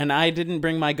And I didn't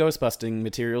bring my ghost-busting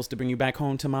materials to bring you back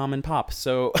home to Mom and Pop,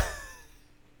 so...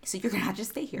 So you're going to have to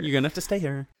stay here. You're going to have to stay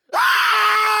here.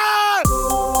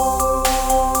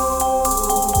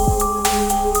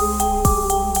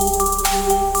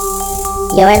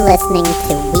 You're listening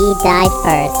to We Die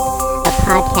First, a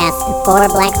podcast for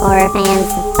Black horror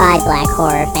fans by Black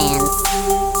horror fans.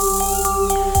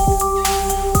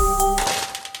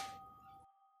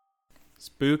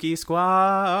 Spooky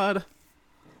Squad.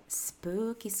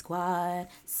 Spooky Squad,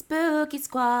 Spooky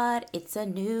Squad. It's a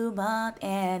new month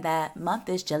and that month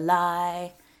is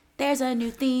July. There's a new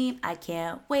theme. I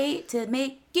can't wait to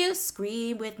make you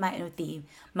scream with my new theme.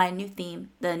 My new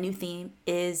theme, the new theme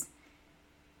is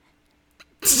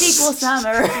Sequel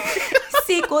Summer.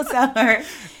 Sequel Summer.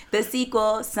 The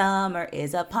sequel summer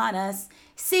is upon us.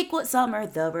 Sequel Summer,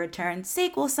 the return.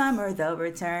 Sequel Summer, the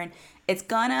return. It's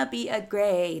gonna be a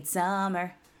great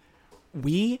summer.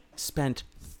 We spent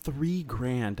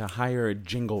 $3,000 to hire a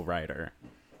jingle writer,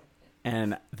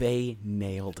 and they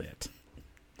nailed it.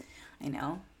 I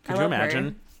know. Could you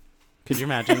imagine? Could you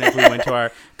imagine if we went to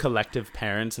our collective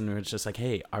parents and we were just like,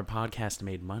 hey, our podcast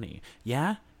made money.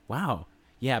 Yeah? Wow.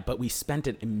 Yeah, but we spent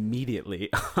it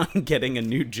immediately on getting a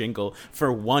new jingle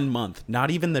for 1 month. Not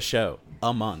even the show.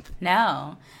 A month.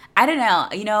 No. I don't know.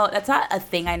 You know, that's not a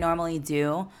thing I normally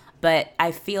do, but I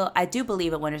do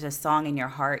believe that when there's a song in your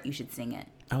heart, you should sing it.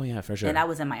 Oh, yeah, for sure. And that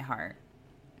was in my heart.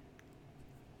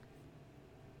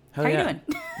 Hell How yeah. you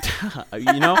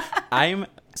doing? You know, I'm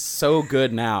so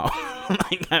good now.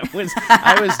 Like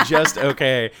I was just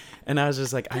okay. And I was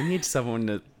just like, I need someone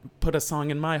to put a song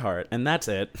in my heart. And that's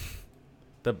it.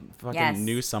 The fucking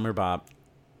new summer bop.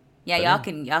 Yeah, but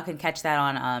y'all can catch that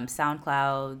on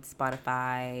SoundCloud,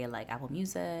 Spotify, like Apple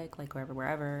Music, like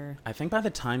wherever. I think by the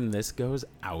time this goes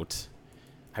out,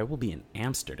 I will be in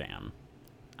Amsterdam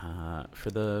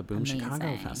for the Boom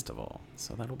Chicago Festival.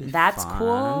 So that'll be That's fun.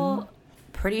 Cool.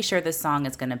 Pretty sure this song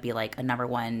is going to be like a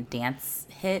 #1 dance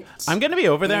hit. I'm going to be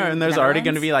over there, and there's already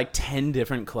going to be like 10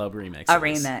 different club remixes. A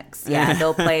remix. Yeah,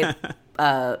 they'll play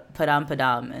Padam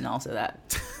Padam and also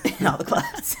that in all the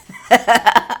clubs.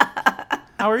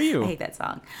 How are you? I hate that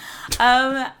song.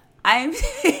 I'm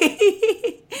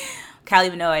Callie,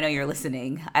 even though I know you're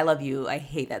listening, I love you. I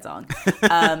hate that song.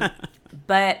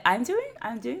 But I'm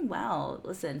doing well.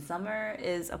 Listen, summer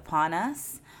is upon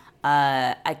us.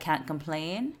 I can't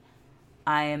complain.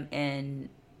 I am in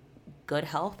good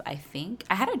health, I think.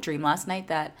 I had a dream last night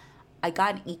that I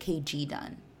got an EKG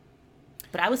done,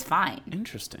 but I was fine.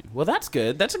 Interesting. Well, that's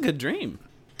good. That's a good dream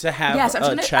to have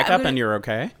a checkup and you're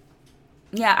okay.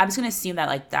 Yeah, I'm just gonna assume that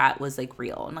like that was like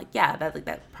real and like yeah,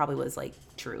 that probably was like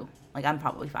true. Like I'm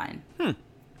probably fine. I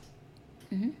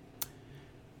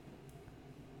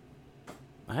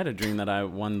had a dream that I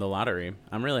won the lottery.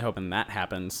 I'm really hoping that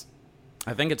happens.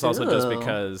 I think it's also just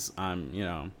because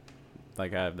I'm,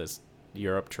 like I have this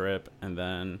Europe trip, and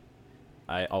then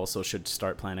I also should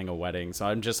start planning a wedding. So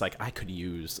I'm just like, I could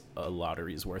use a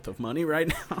lottery's worth of money right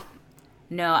now.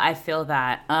 No, I feel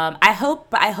that. I hope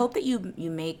that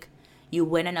you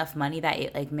win enough money that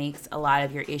it like makes a lot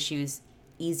of your issues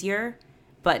easier,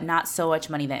 but not so much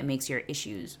money that it makes your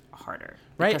issues harder.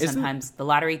 Right? Because sometimes the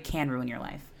lottery can ruin your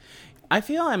life. I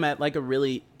feel I'm at like a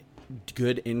really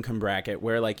good income bracket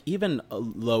where like even a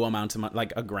low amounts of money,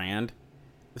 like $1,000,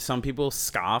 some people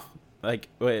scoff. Like,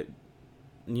 like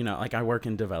I work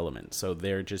in development, so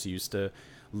they're just used to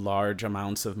large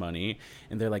amounts of money,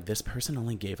 and they're like, this person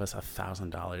only gave us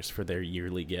 $1,000 for their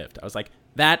yearly gift. I was like,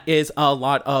 that is a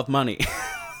lot of money.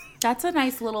 That's a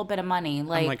nice little bit of money.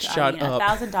 Like shut up.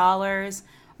 $1,000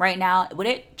 right now, would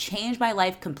it change my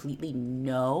life completely?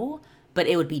 No, but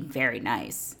it would be very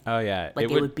nice. Oh yeah, like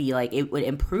it would be like it would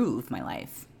improve my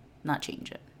life, not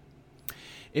change it.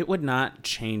 It would not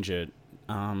change it.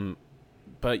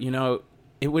 But,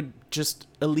 it would just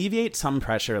alleviate some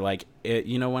pressure. Like,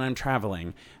 when I'm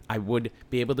traveling, I would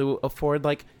be able to afford,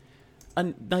 like,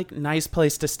 a nice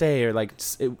place to stay or, like,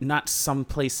 not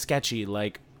someplace sketchy,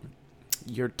 like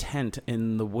your tent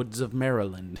in the woods of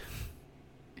Maryland.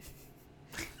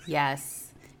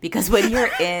 Yes, because when you're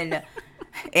in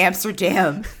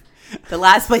Amsterdam, the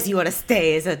last place you want to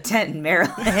stay is a tent in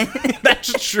Maryland.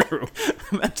 That's true.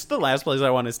 That's the last place I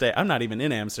want to stay. I'm not even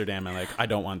in Amsterdam, and I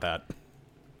don't want that.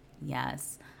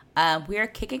 Yes. We are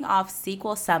kicking off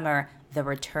Sequel Summer, The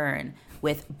Return,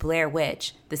 with Blair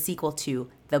Witch, the sequel to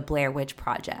The Blair Witch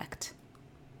Project.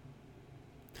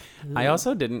 Ooh. I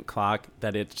also didn't clock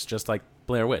that it's just like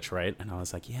Blair Witch, right? And I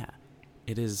was like, yeah,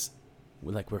 it is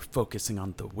like we're focusing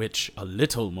on the witch a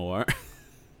little more.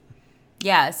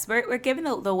 Yes, we're giving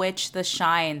the witch the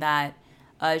shine that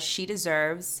she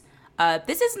deserves.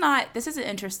 This is an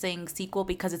interesting sequel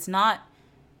because it's not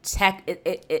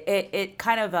it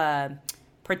kind of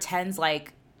pretends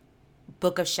like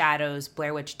Book of Shadows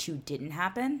Blair Witch 2 didn't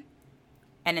happen,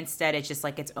 and instead it's just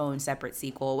like its own separate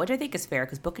sequel, which I think is fair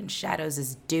because Book of Shadows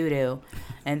is doo-doo,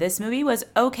 and this movie was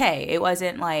okay. It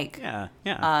wasn't like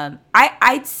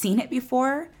I'd seen it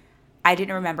before. I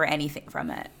didn't remember anything from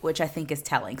it, which I think is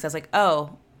telling, because I was like,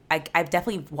 oh, I've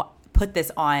definitely put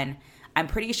this on. I'm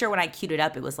pretty sure when I queued it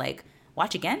up, it was like,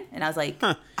 watch again, and I was like,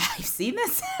 I've seen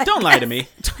this. Don't lie to me.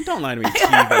 Don't lie to me,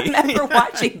 TV. I don't remember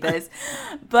watching this,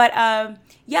 but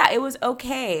yeah, it was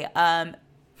okay.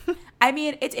 I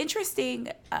mean, it's interesting.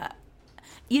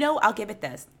 I'll give it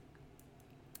this.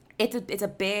 It's a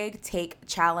big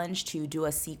challenge to do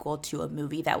a sequel to a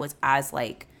movie that was as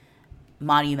like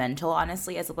monumental,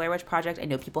 honestly, as the Blair Witch Project. I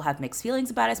know people have mixed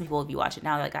feelings about it. Some people, if you watch it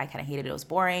now, they're like, I kind of hated it. It was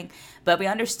boring. But we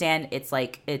understand it's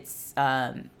like its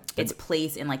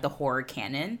place in like the horror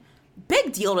canon.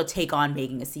 Big deal to take on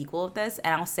making a sequel of this,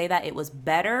 and I'll say that it was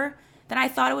better than I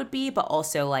thought it would be, but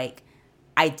also like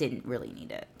I didn't really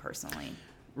need it personally.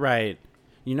 Right.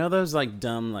 You know those like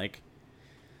dumb like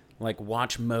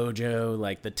Watch Mojo,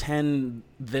 like the 10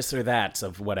 this or that's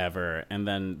of whatever, and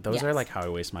then those are like how I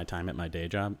waste my time at my day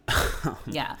job.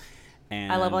 Yeah.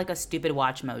 And I love like a stupid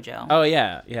Watch Mojo. Oh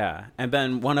yeah. And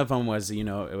then one of them was, it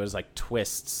was like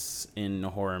twists in a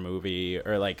horror movie,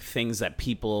 or like things that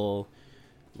people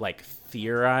like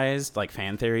theorized, like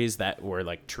fan theories that were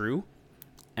like true.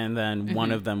 And then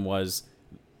one of them was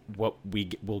what we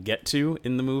will get to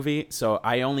in the movie. So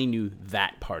I only knew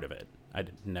that part of it.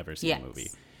 I'd never seen the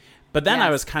movie. But then I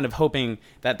was kind of hoping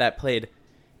that played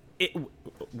it.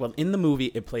 Well, in the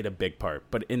movie, it played a big part,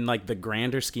 but in like the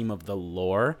grander scheme of the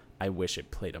lore, I wish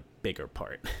it played a bigger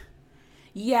part.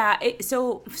 Yeah.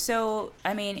 So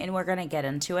I mean, and we're gonna get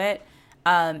into it.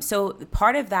 So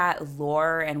part of that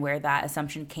lore and where that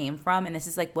assumption came from, and this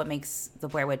is like what makes the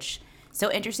Blair Witch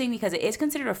so interesting, because it is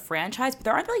considered a franchise, but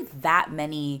there aren't really that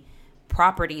many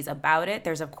properties about it.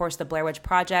 There's of course the Blair Witch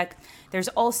Project. There's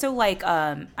also like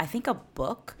I think a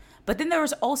book. But then there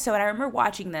was also, and I remember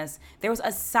watching this, there was a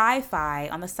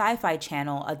on the Sci-Fi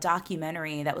Channel, a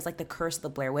documentary that was like The Curse of the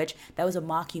Blair Witch. That was a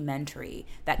mockumentary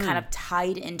that kind of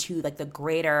tied into like the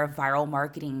greater viral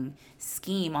marketing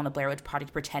scheme on the Blair Witch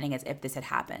Project, pretending as if this had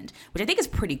happened, which I think is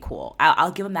pretty cool.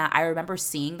 I'll give them that. I remember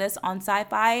seeing this on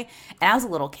Sci-Fi, and I was a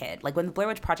little kid. Like when the Blair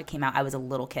Witch Project came out, I was a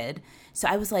little kid. So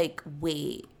I was like,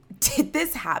 wait, did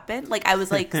this happen? Like I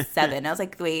was like 7. I was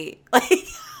like, wait, like...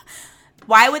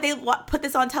 Why would they put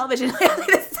this on television? Like,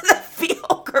 this doesn't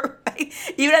feel correct.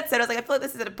 Even at 7, I was like, I feel like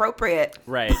this is inappropriate.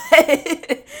 Right.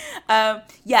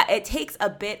 But, yeah, it takes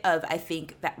a bit of, I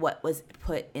think, that what was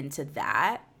put into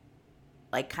that,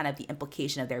 like kind of the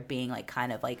implication of there being like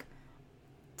kind of like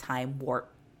time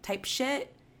warp type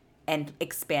shit, and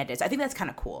expanded. So I think that's kind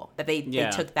of cool that they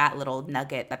took that little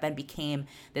nugget that then became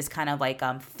this kind of like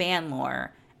fan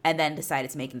lore, and then decided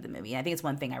to make it into the movie. And I think it's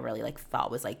one thing I really like thought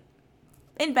was like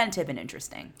inventive and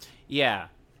interesting. Yeah.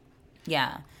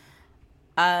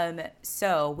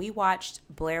 So we watched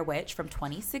Blair Witch from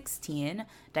 2016,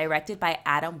 directed by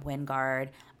Adam Wingard.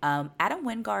 Adam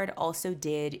Wingard also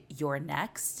did You're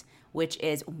Next, which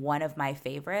is one of my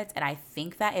favorites, and I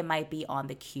think that it might be on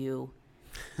the queue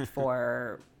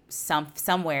for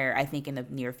somewhere. I think in the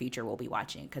near future we'll be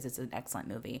watching, because it's an excellent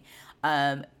movie.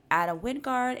 Adam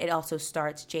Wingard. It also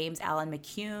starts James Allen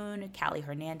McCune, Callie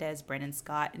Hernandez, Brennan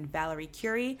Scott, and Valerie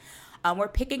Curie. We're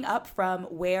picking up from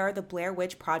where the Blair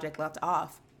Witch Project left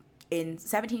off. In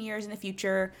 17 years in the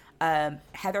future,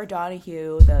 Heather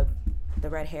Donahue, the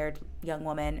red-haired young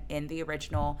woman in the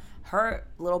original, her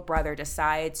little brother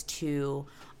decides to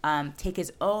take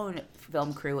his own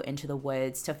film crew into the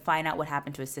woods to find out what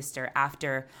happened to his sister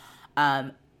after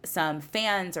some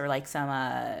fans, or like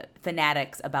some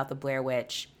fanatics about the Blair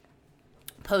Witch,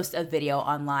 post a video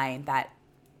online that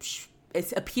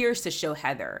it appears to show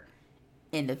Heather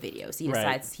in the video. So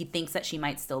he thinks that she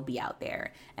might still be out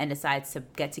there, and decides to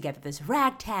get together this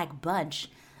ragtag bunch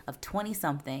of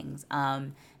 20-somethings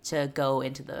to go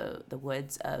into the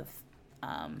woods of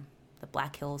the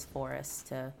Black Hills Forest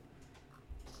to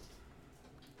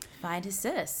find his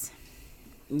sis.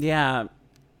 Yeah.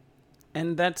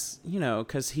 And that's,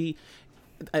 because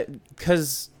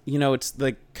it's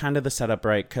like kind of the setup,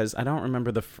 right? Because I don't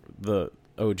remember the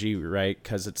OG, right?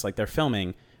 Because it's like they're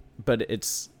filming, but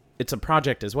it's a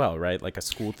project as well, right? Like a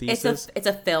school thesis. It's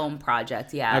a film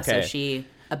project, yeah. Okay. So she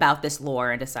about this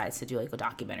lore and decides to do like a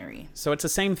documentary. So it's the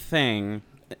same thing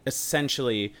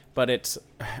essentially, but it's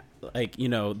like,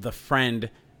 the friend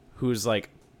who's like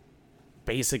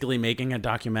basically making a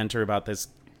documentary about this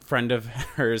friend of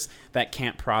hers that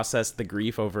can't process the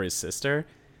grief over his sister.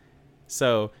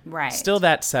 So still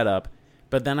that setup,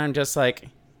 But then I'm just like,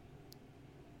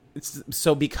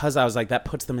 so because I was like, that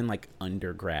puts them in like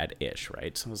undergrad-ish,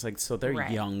 right? So I was like, so they're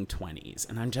young 20s.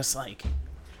 And I'm just like,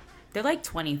 they're like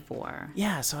 24.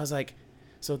 Yeah. So I was like,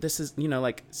 so this is,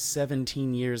 like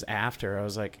 17 years after. I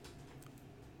was like,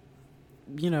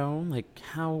 like,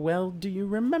 how well do you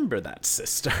remember that,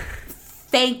 sister?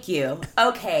 Thank you.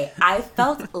 Okay. I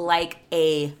felt like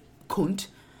a cunt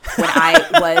when I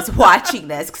was watching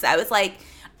this because I was like,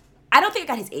 I don't think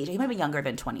I got his age. He might be younger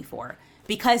than 24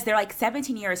 because they're like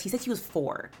 17 years. He said he was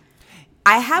 4.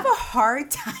 I have a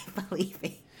hard time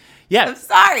believing. Yeah. I'm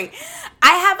sorry.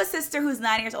 I have a sister who's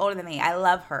 9 years older than me. I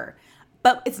love her.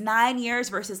 But it's 9 years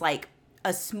versus like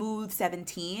a smooth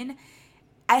 17.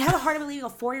 I have a hard time believing a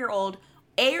 4-year-old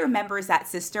remembers that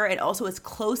sister and also is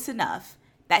close enough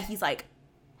that he's like,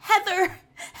 Heather,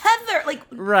 like,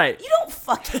 right. You don't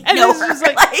fucking know her. Just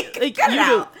like get it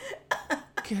out.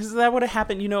 Because that would have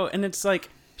happened, and it's like,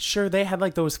 sure, they had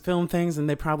like those film things and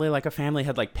they probably like a family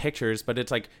had like pictures, but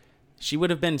it's like, she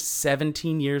would have been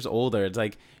 17 years older. It's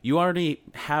like, you already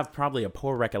have probably a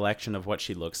poor recollection of what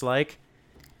she looks like.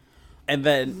 And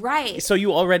then, right. So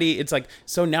you already, it's like,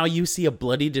 so now you see a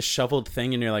bloody, disheveled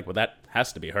thing and you're like, well, that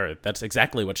has to be her. That's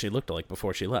exactly what she looked like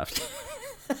before she left.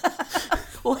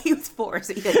 Well, he was 4,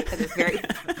 so he has a very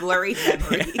blurry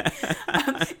memory.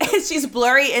 And she's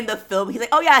blurry in the film. He's like,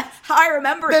 oh yeah, how I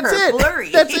remember That's her. It.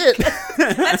 Blurry. That's it.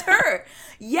 That's her.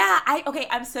 Yeah,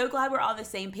 I'm so glad we're on the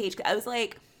same page. I was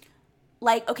like,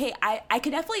 okay, I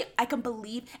can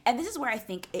believe, and this is where I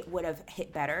think it would have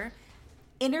hit better.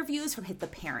 Interviews from the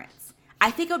parents. I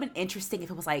think it would have been interesting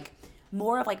if it was like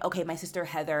more of like, okay, my sister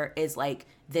Heather is like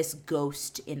this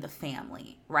ghost in the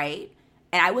family, right?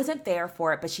 And I wasn't there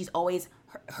for it, but she's always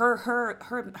her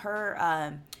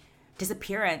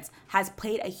disappearance has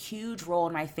played a huge role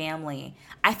in my family.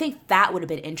 I think that would have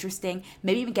been interesting.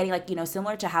 Maybe even getting like,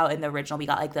 similar to how in the original we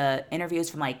got like the interviews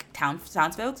from like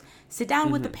townsfolk. Sit down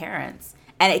with the parents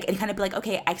and kind of be like,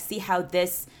 okay, I see how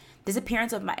this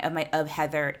appearance of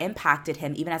Heather impacted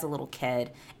him even as a little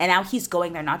kid, and now he's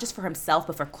going there not just for himself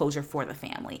but for closure for the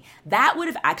family. That would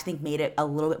have actually made it a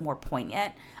little bit more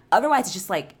poignant. Otherwise, it's just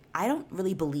like, I don't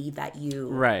really believe that you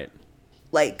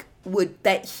like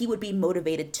that he would be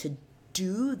motivated to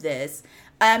do this.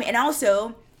 And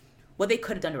also, what they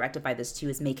could have done to rectify this too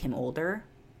is make him older,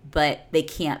 but they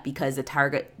can't because the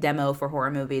target demo for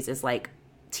horror movies is like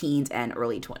teens and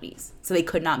early 20s. So they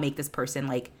could not make this person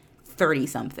like 30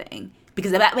 something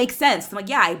because that makes sense. I'm like,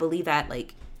 yeah, I believe that.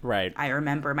 Like, right. I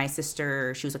remember my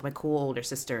sister, she was like my cool older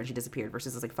sister and she disappeared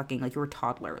versus it's like fucking like you were a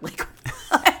toddler. Like,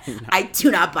 no. I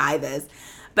do not buy this.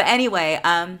 But anyway,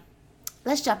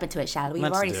 let's jump into it, shall we?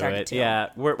 We've already started to. Yeah,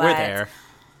 we're there.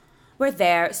 We're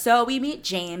there. So we meet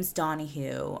James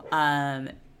Donahue.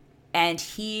 And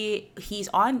he's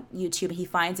on YouTube and he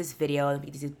finds this video,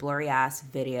 this blurry ass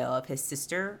video of his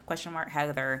sister,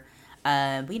 Heather.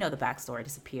 We know the backstory,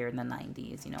 disappeared in the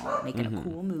 90s, making a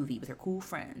cool movie with her cool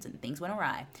friends and things went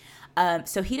awry.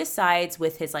 So he decides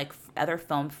with his like other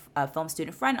film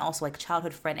student friend, also like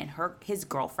childhood friend and his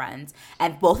girlfriends,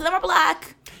 and both of them are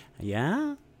black.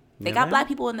 Yeah. They got black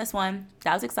people in this one.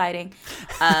 That was exciting.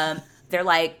 They're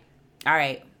like, all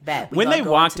right, bet. When they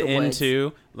walked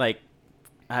into like,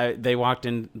 they walked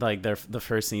in like the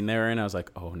first scene they were in, I was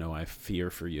like, oh no, I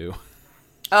fear for you.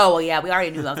 Oh well, yeah, we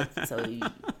already knew that. So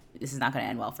this is not going to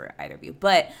end well for either of you.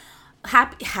 But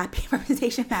happy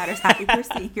representation matters. Happy for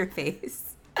seeing your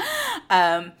face.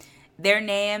 Their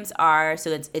names are, so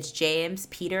it's James,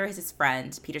 Peter is his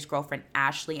friend, Peter's girlfriend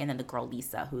Ashley, and then the girl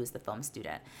Lisa, who is the film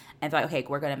student. And thought, okay,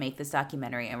 we're gonna make this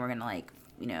documentary, and we're gonna like,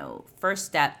 first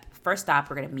stop,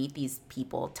 we're gonna meet these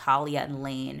people, Talia and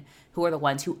Lane, who are the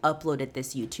ones who uploaded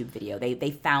this YouTube video.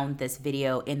 They found this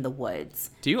video in the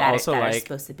woods. Do you also like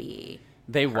supposed to be?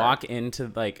 They walk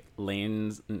into like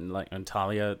Lane's and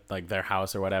Talia, like their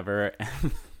house or whatever,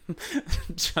 and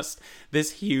just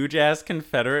this huge ass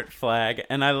Confederate flag,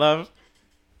 and I love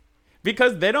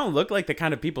because they don't look like the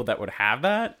kind of people that would have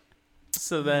that.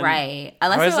 So then, right,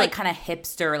 unless they're like kind of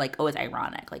hipster, like it's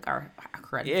ironic, like our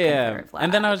Confederate flag.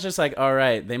 And then I was just like, all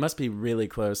right, they must be really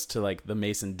close to like the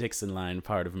Mason-Dixon line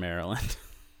part of Maryland.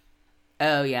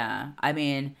 Oh yeah, I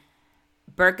mean,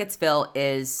 Burkittsville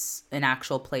is an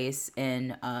actual place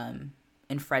in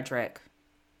Frederick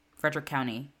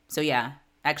County. So yeah,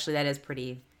 actually that is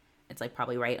pretty. It's like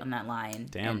probably right on that line.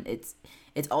 Damn. And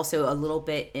it's also a little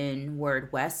bit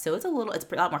inward west, so it's a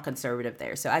lot more conservative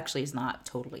there. So actually, it's not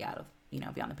totally out of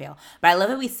beyond the pale. But I love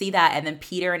that we see that, and then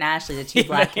Peter and Ashley, the two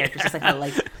black characters, just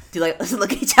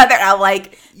look at each other. And I'm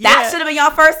like, that should have been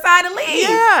your first sign to leave.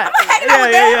 Yeah, I'm not hanging out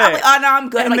with them. I'm like, oh no, I'm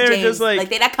good. And I'm like, they're James, just like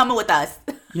they're not coming with us.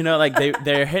 You know, like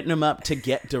they're hitting him up to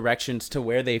get directions to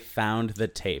where they found the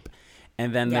tape.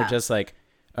 And then they're just like,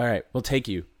 all right, we'll take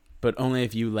you, but only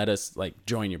if you let us like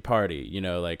join your party, you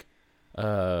know, like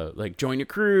join your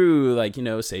crew, like, you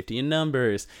know, safety in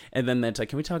numbers. And then it's like,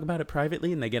 can we talk about it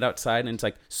privately? And they get outside and it's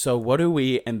like, so what do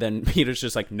we? And then Peter's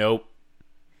just like, nope.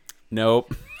 Not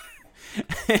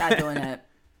doing it.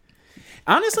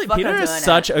 Honestly, Peter is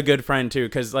such a good friend too,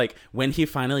 because like when he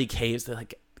finally caves, they're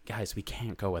like, guys, we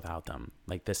can't go without them.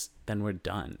 Like this, then we're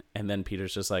done. And then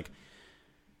Peter's just like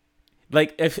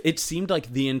if it seemed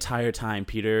like the entire time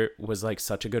Peter was like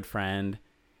such a good friend.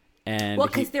 And well,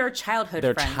 because they're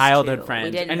childhood friends.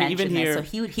 We didn't mention this, so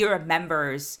he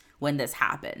remembers when this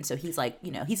happened. So he's like,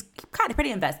 you know, he's kind of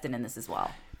pretty invested in this as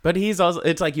well. But he's also,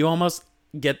 it's like you almost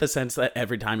get the sense that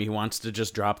every time he wants to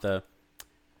just drop the,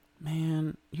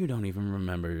 man, you don't even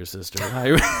remember your sister,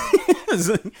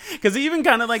 because he even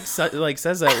kind of like says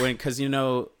that when, because you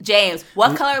know, James,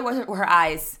 what color were her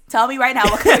eyes? Tell me right now,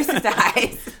 what color is his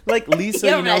eyes? Like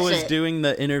Lisa, you know, was doing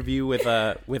the interview with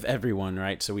everyone,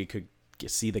 right? So we could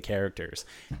see the characters,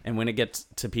 and when it gets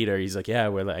to Peter, he's like, yeah,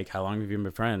 we're like, how long have you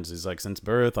been friends? He's like, since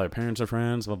birth, our parents are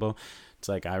friends, blah blah. It's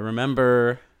like, I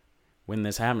remember when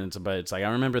this happens, but it's like,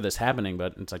 I remember this happening,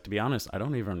 but it's like, to be honest, I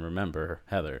don't even remember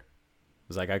Heather.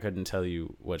 It's like, I couldn't tell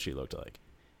you what she looked like.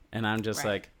 And I'm just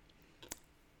like,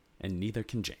 and neither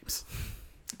can James.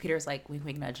 Peter's like, wink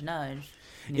wink nudge nudge.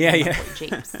 Yeah.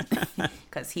 James,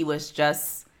 because he was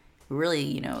just really,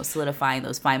 you know, solidifying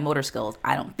those fine motor skills.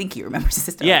 I don't think he remembers his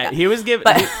sister. Yeah, like he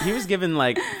was given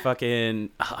like fucking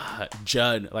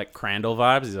Judd, like Crandall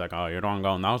vibes. He's like, oh, you don't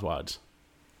go in those woods.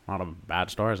 A lot of bad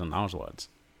stories in those woods.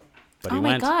 But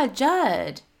my God,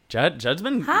 Judd. Judd's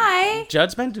been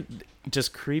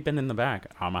just creeping in the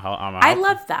back. I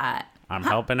love that. I'm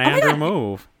helping Andrew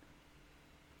move.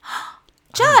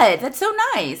 Judd, that's so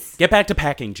nice. Get back to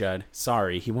packing, Judd.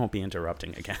 Sorry, he won't be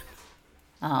interrupting again.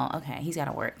 Oh, okay. He's got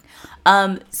to work.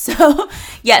 So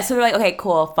they're like, okay,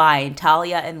 cool, fine.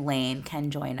 Talia and Lane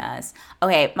can join us.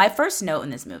 Okay, my first note in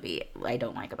this movie, I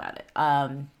don't like about it,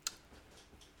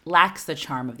 lacks the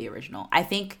charm of the original. I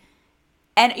think,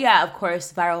 and yeah, of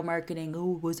course, viral marketing.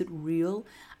 Oh, was it real?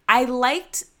 I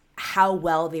liked how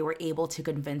well they were able to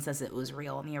convince us it was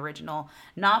real in the original.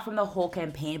 Not from the whole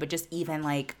campaign, but just even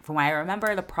like from what I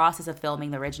remember, the process of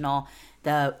filming the original,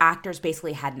 the actors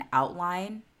basically had an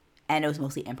outline and it was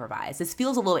mostly improvised. This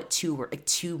feels a little bit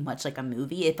too much like a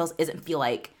movie. It doesn't feel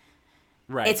like,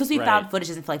 right, it's supposed to be found footage,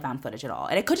 doesn't feel like found footage at all.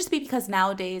 And it could just be because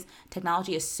nowadays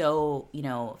technology is so, you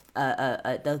know,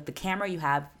 the camera you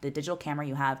have, the digital camera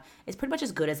you have is pretty much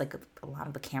as good as like a lot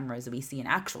of the cameras that we see in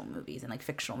actual movies and like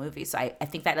fictional movies. So I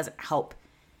think that doesn't help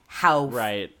how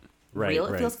real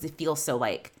it feels, because it feels so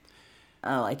like,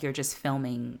 oh, like you're just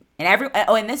filming. And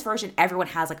in this version, everyone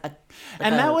has like a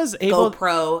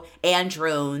GoPro and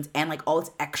drones and like all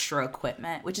this extra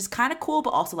equipment, which is kind of cool,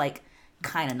 but also like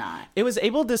kind of not. It was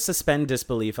able to suspend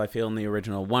disbelief, I feel, in the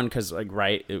original one, because like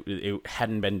it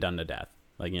hadn't been done to death,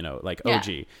 like, you know, like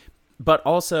OG, but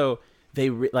also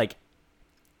they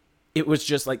it was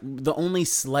just like the only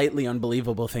slightly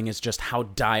unbelievable thing is just how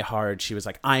diehard she was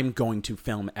like, I'm going to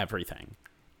film everything.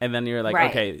 And then you're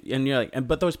like, okay, and you're like,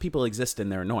 but those people exist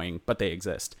and they're annoying, but they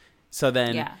exist. So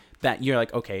then that you're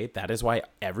like, okay, that is why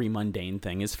every mundane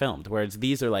thing is filmed. Whereas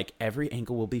these are like, every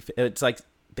angle will be, it's like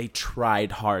they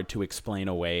tried hard to explain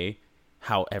away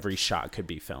how every shot could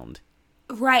be filmed.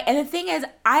 Right. And the thing is,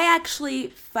 I actually,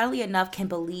 funnily enough, can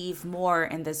believe more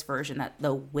in this version that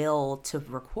the will to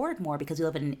record more, because we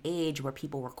live in an age where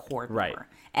people record more.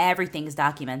 Everything is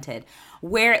documented.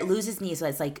 Where it loses me is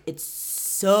it's like, it's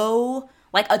so...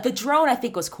 Like, the drone, I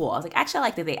think, was cool. I was like, actually, I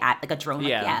like that they add, like, a drone.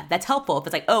 Like, yeah, that's helpful. If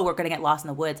it's like, oh, we're going to get lost in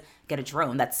the woods, get a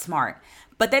drone. That's smart.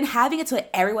 But then having it so that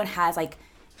everyone has, like,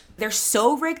 they're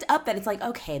so rigged up that it's like,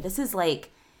 okay, this is,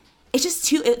 like, it's just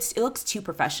too, it looks too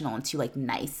professional and too, like,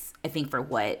 nice, I think, for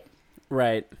what.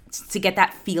 Right. To get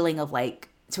that feeling of, like,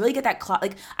 to really get that,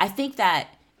 like, I think that,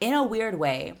 in a weird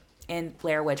way, in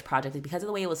Blair Witch Project, like, because of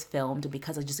the way it was filmed, and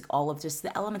because of just, like, all of just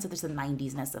the elements of just the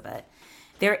 90s-ness of it,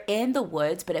 they're in the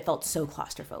woods, but it felt so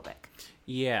claustrophobic.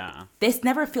 Yeah. This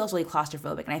never feels really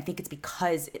claustrophobic, and I think it's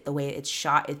because the way it's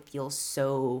shot, it feels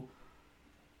so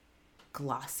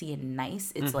glossy and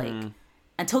nice. It's like,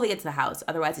 until they get to the house.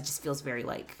 Otherwise, it just feels very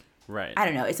like, right. I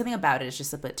don't know. It's something about it. It's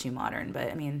just a bit too modern, but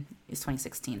I mean, it's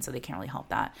 2016, so they can't really help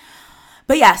that.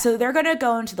 But yeah, so they're going to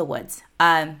go into the woods.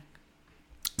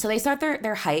 So they start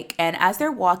their hike, and as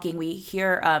they're walking, we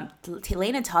hear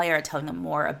Lane and Talia are telling them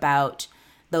more about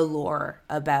the lore,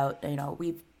 about,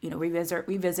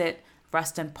 revisit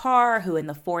Rustin Parr, who in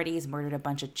the 40s murdered a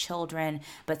bunch of children,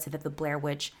 but said that the Blair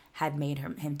Witch had made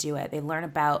him do it. They learn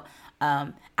about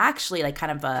actually like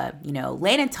kind of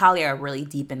Lane and Talia are really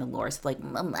deep in the lore. So like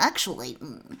actually,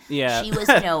 yeah,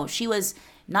 she was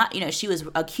not, she was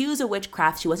accused of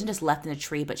witchcraft. She wasn't just left in a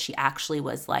tree, but she actually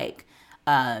was like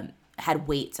had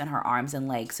weights on her arms and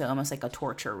legs, so almost like a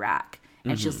torture rack.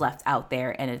 And she was left out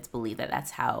there, and it's believed that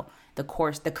that's how the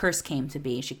curse came to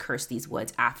be. She cursed these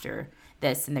woods after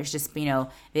this, and there's just they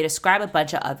describe a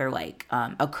bunch of other like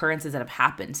occurrences that have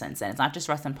happened since then. It's not just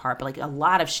Rustin Park, but like a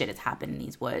lot of shit has happened in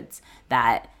these woods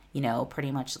that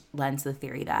pretty much lends to the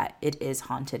theory that it is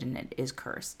haunted and it is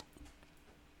cursed.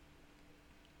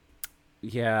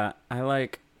 Yeah,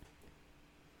 and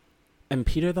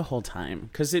Peter the whole time,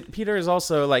 because Peter is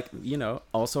also like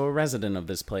also a resident of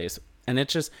this place, and it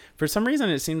just for some reason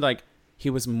it seemed like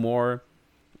he was more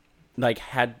like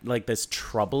had like this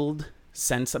troubled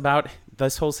sense about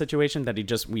this whole situation that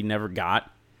we never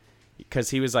got, because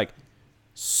he was like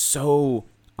so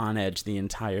on edge the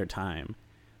entire time,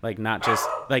 like not just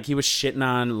like he was shitting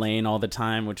on Lane all the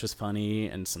time, which was funny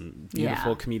and some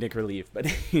beautiful comedic relief, but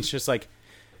he's just like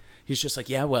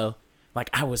yeah, well, like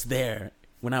I was there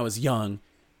when I was young,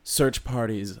 search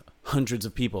parties, hundreds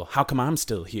of people, how come I'm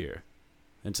still here?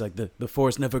 And it's like the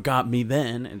force never got me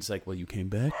then, and it's like, well, you came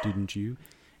back, didn't you?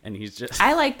 And he's just...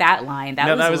 I like that line.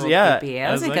 That was a little creepy.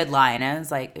 That was a good line. I was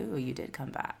like, ooh, you did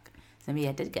come back. So maybe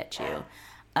I did get you.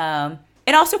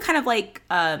 It also kind of like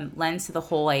lends to the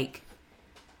whole like...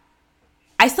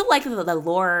 I still like the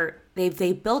lore.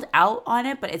 They build out on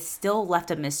it, but it's still left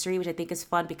a mystery, which I think is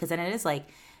fun, because then it is like...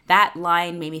 That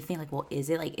line made me think like, well, is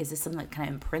this something that kind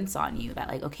of imprints on you that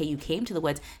like, okay, you came to the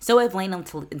woods. So have Lane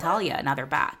and Talia, now they're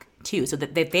back too. So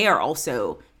that they are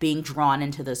also being drawn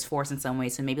into this force in some way.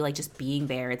 So maybe like just being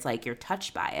there, it's like you're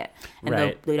touched by it. And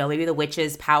right. Maybe the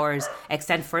witch's powers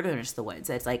extend further than just the woods.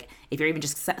 It's like if you're even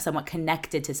just somewhat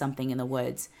connected to something in the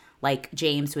woods, like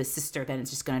James to his sister, then it's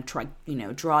just going to try,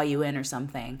 draw you in or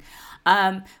something.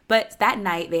 But that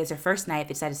night, it's their first night,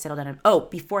 they decided to settle down.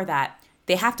 Before that,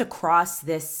 they have to cross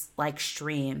this like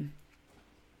stream,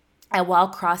 and while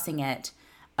crossing it,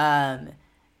 Ashley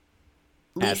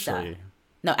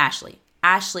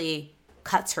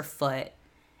cuts her foot.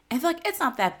 And I feel like it's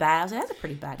not that bad. I was like, that's a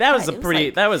pretty bad. That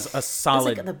was a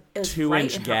solid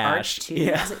 2-inch gash.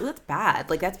 Yeah, I was like, that's bad.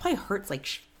 Like that's probably hurts like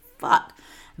fuck.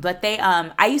 But they,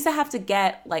 I used to have to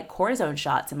get like cortisone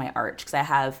shots in my arch because I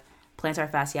have plantar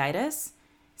fasciitis.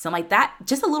 So I'm like, that,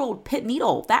 just a little pit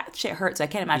needle, that shit hurts. So I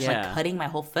can't imagine like cutting my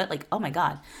whole foot. Like, oh my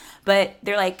God. But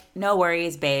they're like, no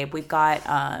worries, babe. We've got,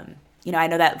 I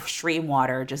know that stream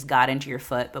water just got into your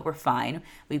foot, but we're fine.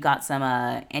 We've got some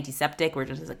antiseptic. We're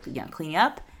just like, cleaning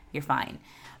up. You're fine.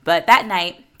 But that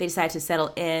night, they decided to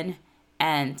settle in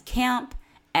and camp,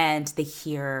 and they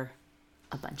hear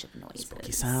a bunch of noises.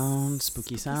 Spooky sounds.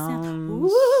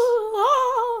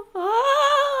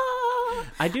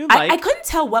 I couldn't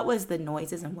tell what was the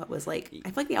noises and what was like. I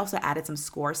feel like they also added some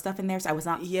score stuff in there, so I was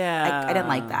not. Yeah, I didn't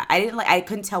like that. I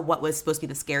couldn't tell what was supposed to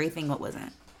be the scary thing, what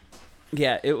wasn't.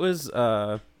 Yeah, it was.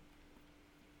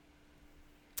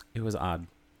 It was odd.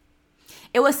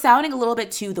 It was sounding a little bit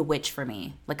to The Witch for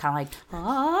me, like kind of like.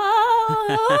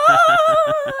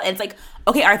 And it's like,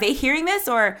 okay, are they hearing this,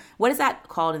 or what is that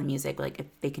called in the music? Like if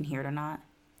they can hear it or not.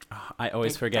 I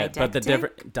always forget, but the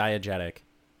different diegetic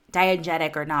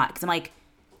or not, because I'm like,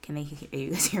 can they hear, are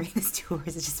you guys hearing this too, or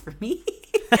is it just for me?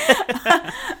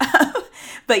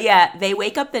 But yeah, they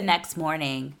wake up the next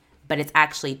morning, but it's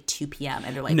actually 2 p.m.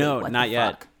 and they're like, no, what not the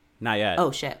yet. Fuck? Not yet.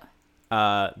 Oh shit.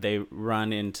 They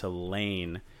run into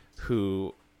Lane,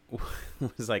 who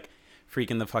was like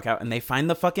freaking the fuck out, and they find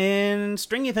the fucking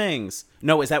stringy things.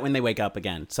 No, is that when they wake up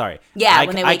again? Sorry. Yeah,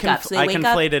 when they wake up. So I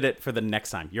conflated it for the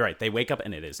next time. You're right. They wake up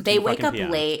and it is. They wake up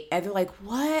PM. late and they're like,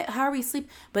 "What? How are we asleep?"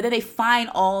 But then they find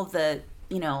all the,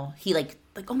 he like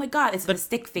oh my God, it's the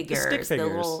stick figures, the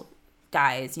little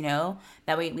guys,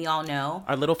 that we all know,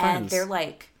 our little friends. And they're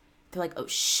like, oh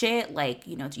shit, like,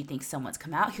 do you think someone's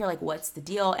come out here? Like, what's the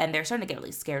deal? And they're starting to get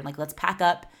really scared. Like, let's pack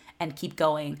up and keep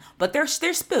going. But they're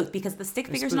spooked because the stick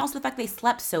figures, and also the fact they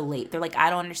slept so late. They're like, I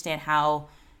don't understand how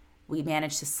we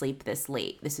managed to sleep this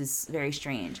late. This is very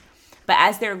strange. But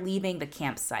as they're leaving the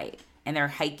campsite and they're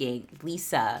hiking,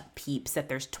 Lisa peeps that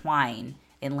there's twine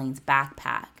in Lane's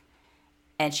backpack.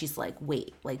 And she's like,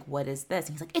 wait, like, what is this?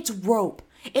 And he's like, it's rope.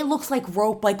 It looks like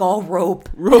rope, like all rope.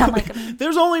 And I'm like,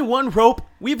 there's only one rope.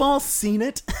 We've all seen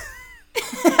it.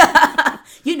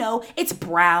 It's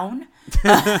brown.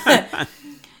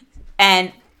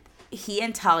 And he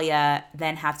and Talia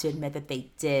then have to admit that they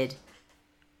did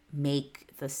make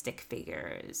the stick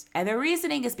figures. And the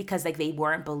reasoning is because like they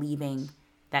weren't believing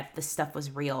that the stuff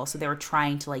was real. So they were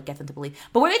trying to like get them to believe.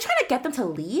 But were they trying to get them to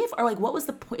leave, or like what was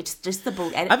the point? It's just the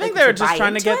belief. I think they were just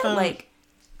trying to get them. Like,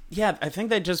 yeah, I think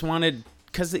they just wanted,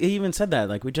 because they even said that,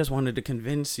 like, we just wanted to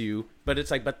convince you. But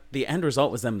it's like, but the end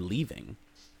result was them leaving.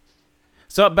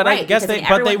 So, but right, I guess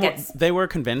they were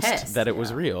convinced that it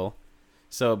was real.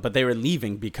 So, but they were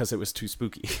leaving because it was too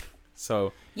spooky.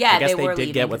 So yeah, I guess they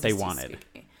did get what they wanted.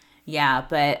 Yeah,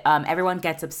 but everyone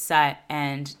gets upset,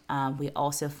 and we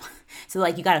also so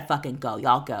like, you gotta fucking go,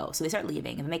 y'all go. So they start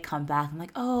leaving, and then they come back. I'm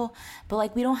like, oh, but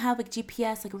like we don't have like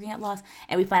GPS, like we're gonna get lost.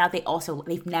 And we find out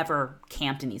they've never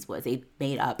camped in these woods. They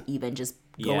made up even just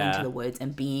going to the woods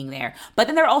and being there. But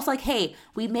then they're also like, hey,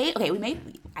 I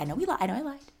know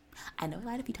I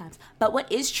lied a few times. But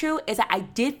what is true is that I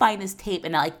did find this tape,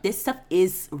 and like this stuff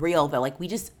is real though. Like we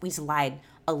just lied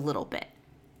a little bit.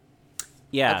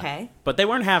 Yeah. Okay. But they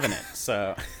weren't having it,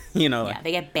 so yeah,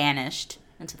 they get banished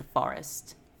into the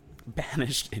forest.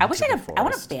 Banished. I wish I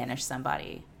want to banish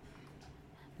somebody.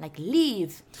 Like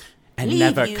leave and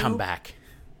never come back.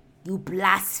 You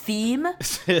blaspheme.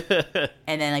 And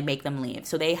then like make them leave.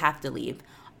 So they have to leave.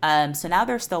 So now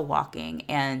they're still walking,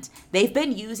 and they've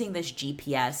been using this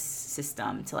GPS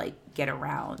system to like get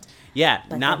around. Yeah,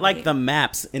 not like the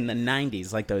maps in the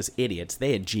 90s, like those idiots.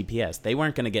 They had GPS. They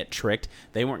weren't going to get tricked.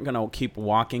 They weren't going to keep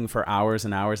walking for hours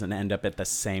and hours and end up at the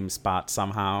same spot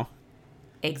somehow.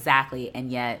 Exactly,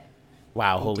 and yet...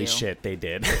 Wow, holy shit, they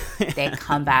did. They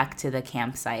come back to the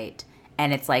campsite,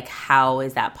 and it's like, how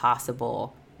is that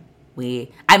possible?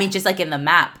 Just like in the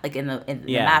map, like in the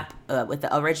map with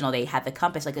the original, they had the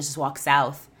compass, like, let's just walk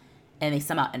south, and they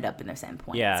somehow end up in the same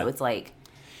point. Yeah. So it's like,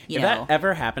 if that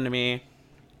ever happened to me,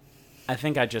 I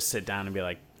think I'd just sit down and be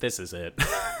like, this is it.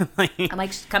 I'm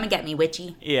like, come and get me,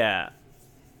 witchy. Yeah.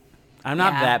 I'm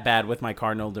not that bad with my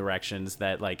cardinal directions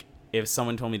that, like, if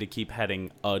someone told me to keep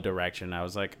heading a direction, I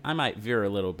was like, I might veer a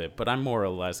little bit, but I'm more or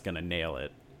less going to nail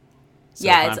it. So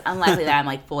yeah, it's unlikely that I'm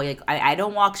like fully. Like, I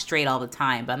don't walk straight all the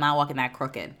time, but I'm not walking that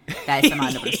crooked. That is somehow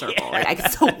end up in a circle. Right? I can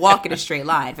still walk in a straight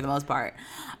line for the most part.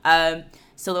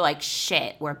 So they're like,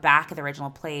 shit, we're back at the original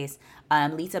place.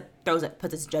 Lisa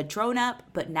puts a drone up,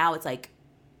 but now it's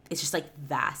just like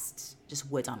vast, just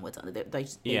woods on woods.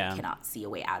 They cannot see a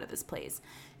way out of this place.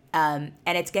 And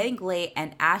it's getting late,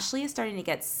 and Ashley is starting to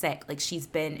get sick. Like, she's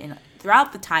been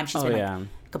throughout the time, she's been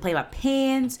complaining about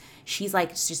pains. She's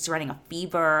running a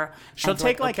fever. She'll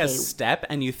take a step,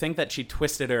 and you think that she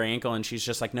twisted her ankle, and she's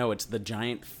just like, no, it's the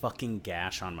giant fucking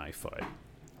gash on my foot.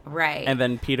 Right. And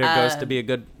then Peter goes to be a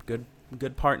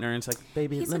good partner, and it's like,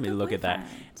 baby, let me look at that.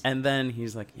 And then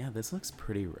he's like, yeah, this looks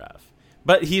pretty rough.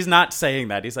 But he's not saying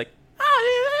that. He's like,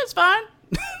 oh, yeah, it's fine.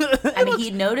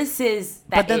 He notices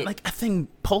that. But then, like, a thing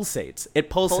pulsates. It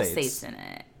pulsates. Pulsates in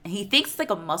it. He thinks it's like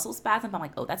a muscle spasm. But I'm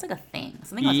like, oh, that's like a thing.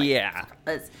 Something else,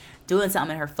 that's doing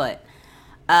something in her foot.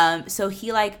 So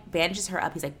he like bandages her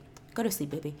up. He's like, go to sleep,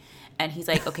 baby. And he's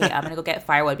like, okay, I'm gonna go get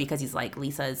firewood, because he's like,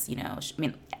 Lisa's,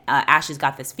 Ashley's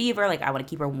got this fever. Like, I want to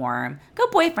keep her warm. Good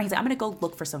boyfriend. He's like, I'm gonna go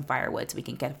look for some firewood so we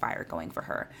can get a fire going for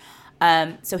her.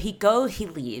 So he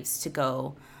leaves to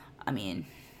go.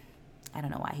 I don't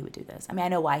know why he would do this. I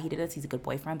know why he did this. He's a good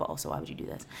boyfriend, but also, why would you do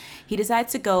this? He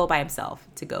decides to go by himself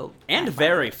and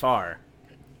very far.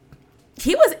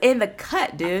 He was in the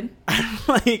cut, dude. I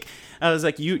was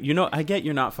like, I get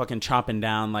you're not fucking chopping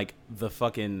down like the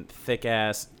fucking thick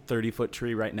ass 30-foot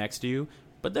tree right next to you,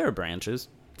 but there are branches.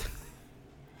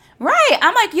 Right.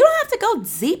 I'm like, you don't have to go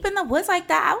deep in the woods like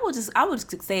that. I would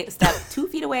just say step 2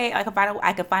 feet away. I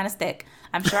can find a stick.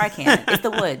 I'm sure I can. It's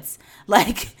the woods.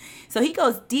 Like, so he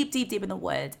goes deep, deep, deep in the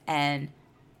woods, and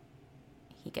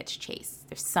he gets chased.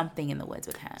 There's something in the woods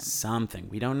with him. Something.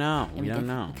 We don't know. We don't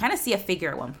know. You kind of see a figure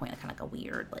at one point, kind of like a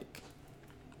weird, like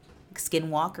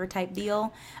skinwalker type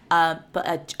deal.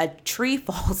 But a tree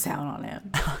falls down on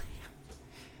him.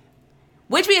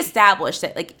 Which we established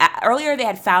that, like, earlier they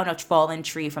had found a fallen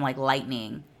tree from, like,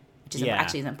 lightning, which is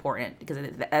actually important, because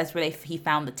that's where he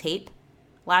found the tape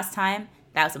last time.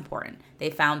 That was important. They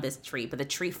found this tree, but the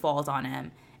tree falls on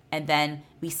him, and then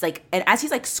and as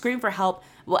he's, like, screaming for help,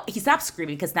 well, he stops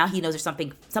screaming, because now he knows there's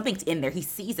something's in there. He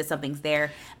sees that something's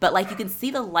there, but, like, you can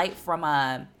see the light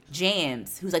from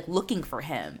James, who's, like, looking for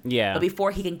him. Yeah. But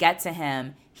before he can get to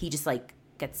him, he just, like,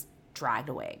 gets dragged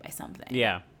away by something.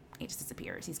 Yeah. He just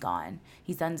disappears. He's gone.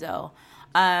 He's donezo.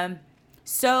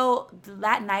 So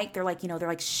that night they're like,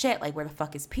 shit, like, where the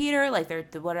fuck is Peter? Like, they're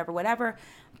whatever.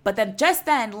 But then just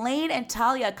then, Lane and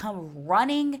Talia come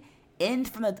running in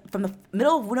from the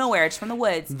middle of nowhere, just from the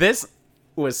woods. This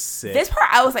was sick. This part,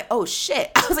 I was like, oh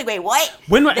shit. I was like, wait, what?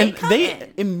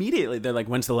 They immediately, they're like,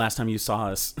 when's the last time you saw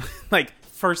us? Like,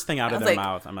 first thing out of their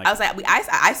mouth. I'm like,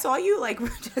 I saw you, like,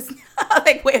 just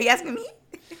Like, wait, are you asking me?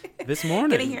 This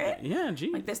morning. Can you hear it? Yeah,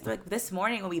 geez. Like this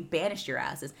morning when we banished your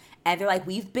asses. And they're like,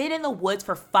 we've been in the woods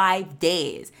for 5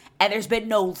 days. And there's been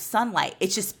no sunlight.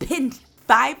 It's just been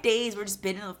 5 days. We're just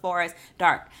been in the forest,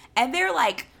 dark. And they're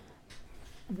like,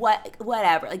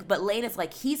 whatever. Like, but Lane is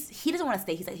like, he doesn't want to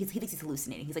stay. He's like, he thinks he's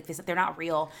hallucinating. He's like, they're not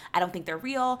real. I don't think they're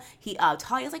real.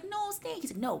 Talia's like, no, stay.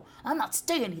 He's like, no, I'm not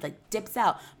staying. He like dips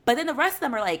out. But then the rest of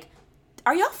them are like,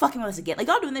 are y'all fucking with us again? Like,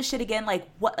 y'all doing this shit again? Like,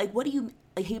 what do you,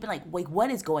 like, he'd been like, what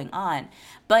is going on?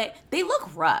 But they look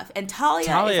rough. And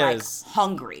Talia is like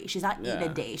hungry. She's not eating a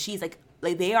day. She's like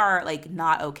they are like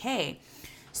not okay.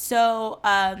 So,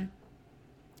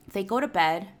 they go to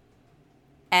bed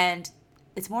and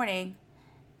it's morning,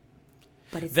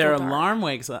 but it's their still dark. alarm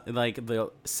wakes up, like the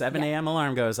 7 a.m.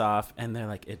 alarm goes off and they're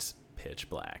like, it's pitch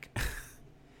black.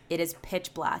 It is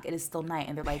pitch black. It is still night.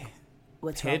 And they're like,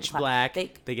 what's wrong? Pitch black.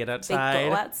 They get outside. They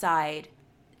go outside,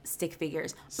 stick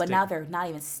figures. But now they're not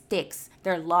even sticks.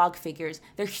 They're log figures.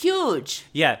 They're huge.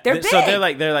 Yeah. They're big. So they're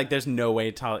like, there's no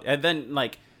way Talia. And then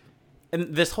like,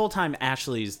 and this whole time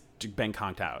Ashley's been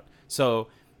conked out. So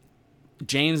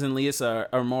James and Lisa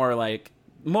are more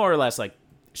or less like,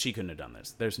 she couldn't have done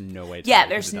this. There's no way. Yeah,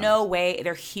 there's no way.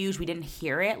 They're huge. We didn't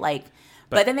hear it. Like,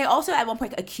 but then they also at one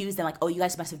point accused them, like, oh, you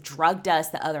guys must have drugged us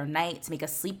the other night to make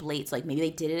us sleep late. So like maybe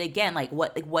they did it again. Like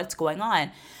what's going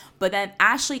on? But then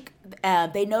Ashley,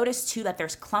 they noticed too that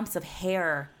there's clumps of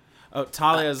hair. Oh,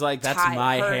 Talia's like, that's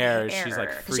my hair. She's like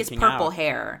freaking out. She has purple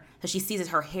hair. So she sees as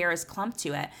her hair is clumped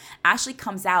to it. Ashley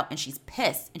comes out and she's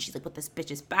pissed. And she's like, what, this bitch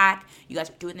is back? You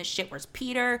guys are doing this shit. Where's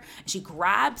Peter? And she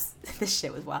grabs, this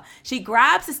shit was wild. She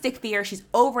grabs the stick figure. She's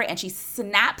over it and she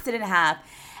snaps it in half.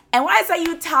 And when I saw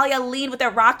you, Talia, lean with it,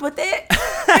 rocked with it,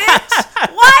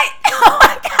 bitch, what? Oh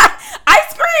my God. I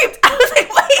screamed. I was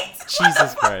like, wait.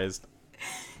 Jesus Christ.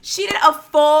 She did a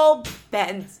full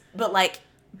bend, but like,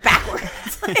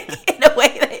 backwards, like, in a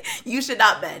way that you should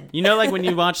not bend. You know, like when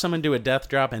you watch someone do a death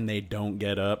drop and they don't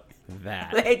get up?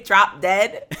 That. They drop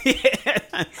dead.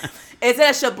 Instead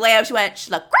of shablam, she went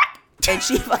schluck crack, and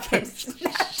she fucking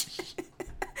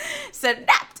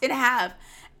snapped in half.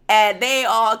 And they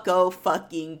all go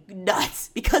fucking nuts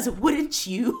because wouldn't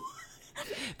you?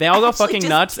 They all go fucking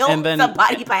nuts and then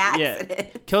somebody by accident.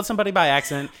 Yeah, killed somebody by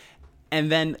accident. And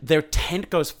then their tent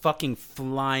goes fucking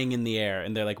flying in the air.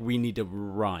 And they're like, we need to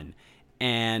run.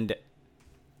 And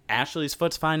Ashley's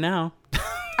foot's fine now.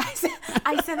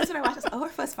 I said this when I watched this. Oh, her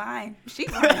foot's fine.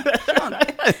 She's fine.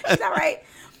 She's all right.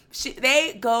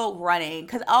 They go running.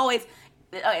 Because always,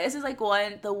 okay, this is like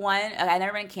I've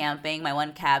never been camping. My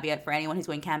one caveat for anyone who's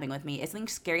going camping with me is something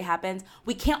scary happens.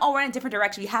 We can't all run in different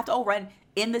directions. We have to all run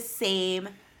in the same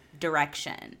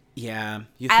direction. Yeah.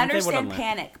 I understand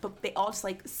panic, but they all just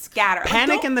like scatter.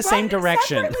 Panic like, in the same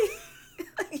direction.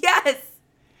 Yes.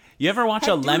 You ever watch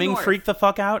a lemming freak the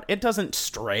fuck out? It doesn't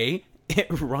stray. It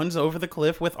runs over the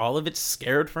cliff with all of its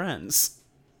scared friends.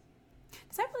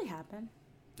 Does that really happen?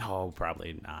 Oh,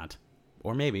 probably not.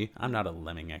 Or maybe. I'm not a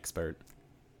lemming expert.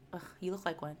 Ugh, you look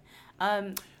like one.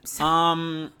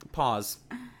 Pause.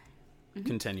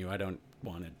 Continue. I don't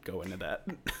want to go into that.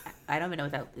 I don't even know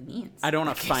what that means. I don't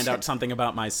want to find out something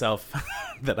about myself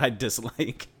that I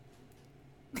dislike.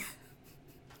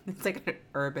 It's like an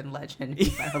urban legend.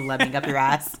 A lemming up your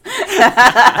ass.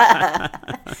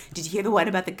 Did you hear the one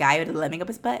about the guy with a lemming up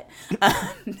his butt?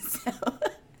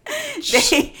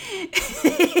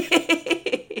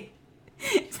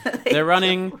 They're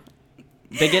running.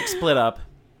 They get split up,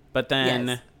 but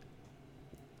then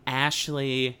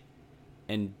Ashley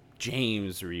and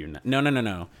James reunite.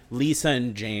 No. Lisa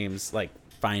and James like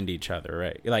find each other,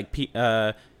 right?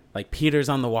 Like Peter's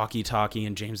on the walkie-talkie,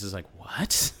 and James is like,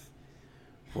 "What?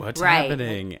 What's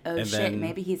happening?" Oh and shit! then,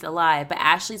 maybe he's alive. But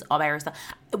Ashley's all by herself.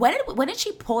 When did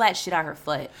she pull that shit out of her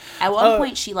foot? At one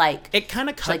point, she like it kind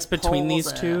of cuts between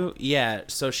these two. Yeah,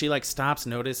 so she like stops,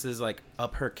 notices like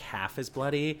up her calf is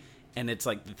bloody, and it's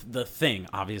like the thing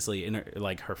obviously in her,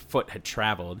 like her foot had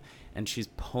traveled, and she's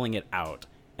pulling it out,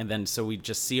 and then so we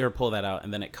just see her pull that out,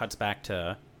 and then it cuts back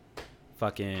to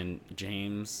fucking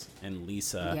James and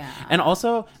Lisa. Yeah. And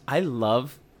also, I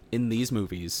love in these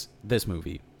movies,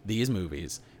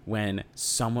 when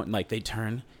someone like they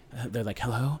turn, they're like,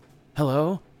 hello,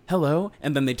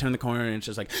 and then they turn the corner and it's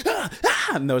just like,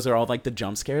 and those are all like the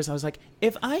jump scares. I was like,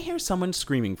 if I hear someone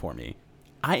screaming for me,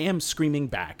 I am screaming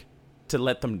back to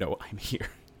let them know I'm here.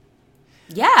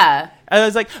 Yeah. I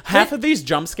was like, half of these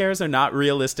jump scares are not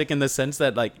realistic in the sense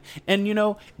that like, and you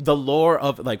know, the lore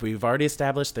of like, we've already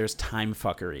established there's time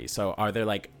fuckery. So are there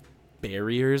like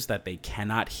barriers that they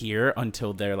cannot hear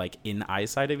until they're like in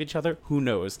eyesight of each other? Who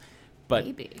knows? But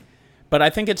maybe. But I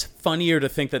think it's funnier to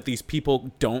think that these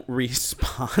people don't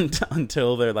respond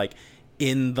until they're like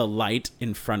in the light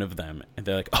in front of them, and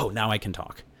they're like, "Oh, now I can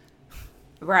talk."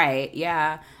 Right.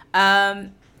 Yeah.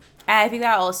 And I think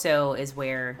that also is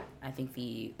where I think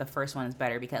the first one is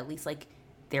better, because at least like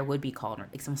there would be called,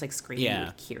 like someone's like screaming, you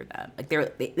would hear them. Like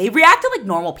they reacted like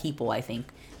normal people, I think,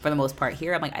 for the most part.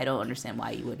 Here I'm like, I don't understand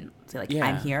why you wouldn't say like,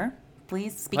 I'm here,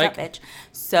 please speak up, bitch.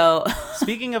 So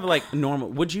speaking of like normal,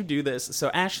 would you do this? So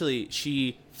Ashley,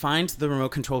 she finds the remote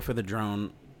control for the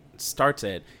drone, starts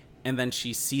it, and then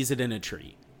she sees it in a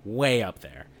tree way up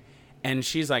there, and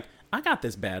she's like, I got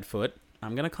this bad foot,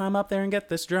 I'm gonna climb up there and get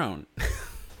this drone.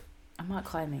 I'm not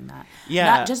climbing that. Yeah.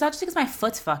 Not just because my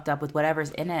foot's fucked up with whatever's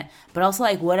in it, but also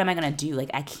like, what am I gonna do? Like,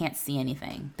 I can't see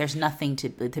anything. There's nothing to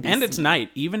be seen. And it's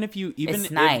night. Even if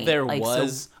there like,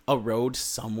 was a road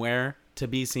somewhere to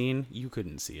be seen, you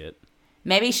couldn't see it.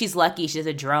 Maybe she's lucky. She has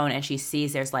a drone and she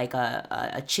sees there's like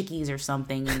a Chickies or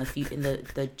something in the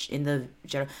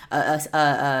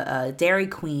Dairy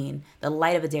Queen, the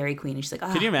light of a Dairy Queen, and she's like,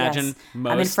 oh, can you imagine? Yes,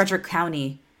 I'm in Frederick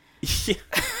County. Yeah.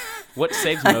 What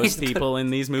saves most people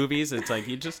in these movies? It's like,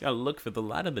 you just gotta look for the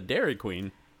light of the Dairy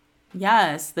Queen.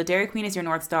 Yes, the Dairy Queen is your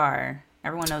North Star.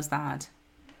 Everyone knows that.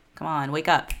 Come on, wake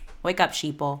up,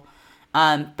 sheeple.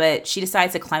 But she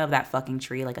decides to climb up that fucking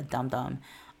tree like a dum-dum.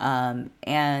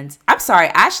 And I'm sorry,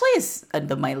 Ashley is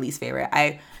my least favorite.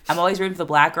 I'm always rooting for the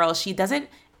black girl. She doesn't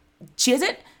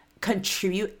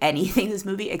contribute anything to this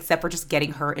movie except for just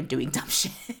getting hurt and doing dumb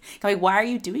shit. Like, why are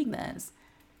you doing this?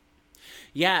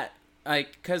 Yeah.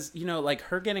 Like, because, you know, like,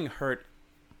 her getting hurt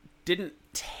didn't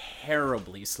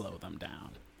terribly slow them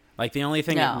down. Like, the only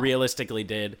thing it realistically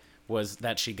did was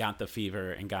that she got the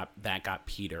fever and got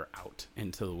Peter out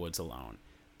into the woods alone.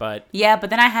 But yeah, but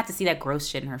then I had to see that gross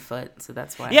shit in her foot, so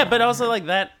that's why. Yeah, but also, like,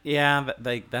 that,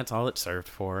 like, that's all it served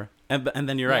for. And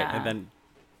then you're right. And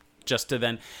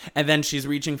then she's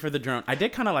reaching for the drone. I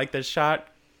did kind of like this shot.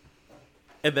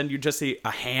 And then you just see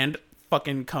a hand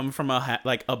fucking come from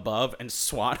above and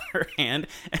swat her hand,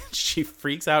 and she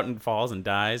freaks out and falls and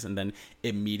dies, and then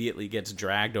immediately gets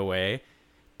dragged away.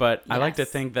 But yes. I like to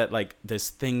think that like this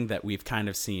thing that we've kind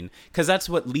of seen, because that's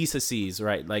what Lisa sees,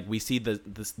 right? Like we see the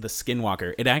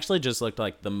skinwalker. It actually just looked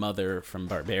like the mother from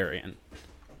Barbarian.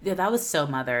 Yeah, that was so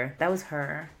Mother. That was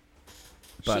her.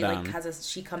 But,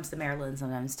 she comes to Maryland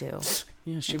sometimes too.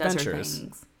 Yeah, she does ventures. Her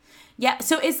things. Yeah.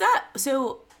 So is that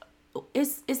so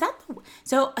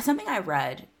something I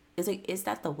read is like, is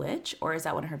that the witch or is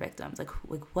that one of her victims? Like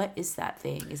what is that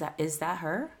thing? Is that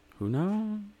her? Who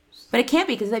knows? But it can't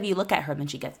be, because if you look at her, then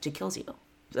she kills you.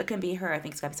 So it can be her. I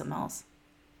think it's got to be something else.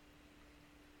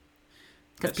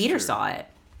 Because Peter saw it,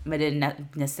 but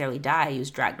didn't necessarily die. He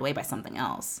was dragged away by something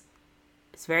else.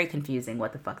 It's very confusing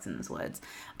what the fuck's in those woods.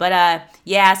 But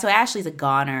yeah, so Ashley's a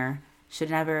goner.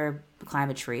 Should never climb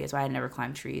a tree. That's why I never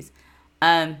climb trees.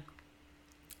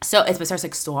 So it starts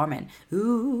like storming.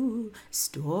 Ooh,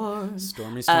 storm.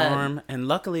 Stormy storm. And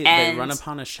luckily they run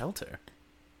upon a shelter.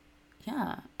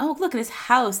 Yeah. Oh, look at this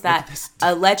house that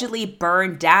allegedly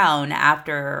burned down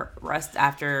after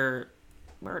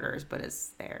murders, but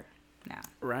it's there now.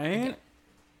 Right?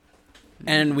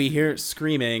 And we hear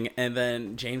screaming, and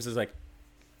then James is like,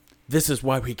 "This is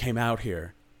why we came out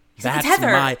here. That's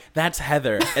Heather. That's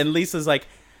Heather." And Lisa's like,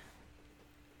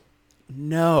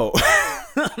 "No."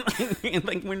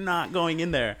 Like, we're not going in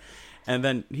there. And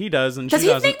then he does, and does she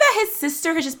doesn't. Does he think that his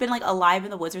sister has just been like alive in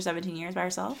the woods for 17 years by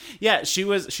herself? Yeah, she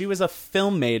was a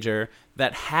film major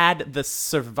that had the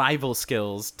survival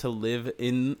skills to live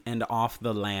in and off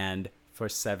the land for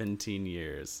 17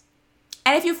 years.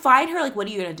 And if you find her, like, what are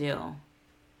you gonna do?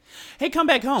 Hey, come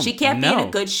back home. She can't be in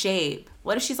a good shape.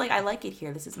 What if she's like, I like it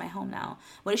here. This is my home now.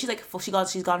 What if she's like,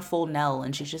 she's gone full Nell,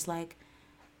 and she's just like,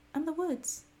 I'm the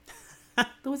woods.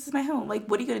 The woods is my home. Like,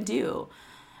 what are you gonna do?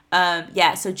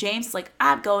 Yeah, so James is like,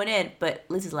 I'm going in, but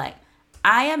Liz is like,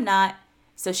 I am not.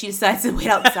 So she decides to wait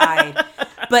outside.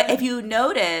 But if you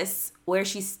notice where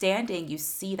she's standing, you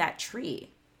see that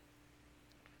tree.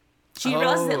 She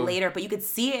realizes it later, but you could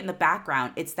see it in the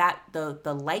background. It's that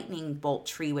the lightning bolt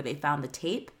tree where they found the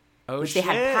tape, which they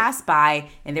had passed by,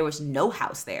 and there was no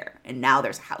house there, and now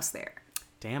there's a house there.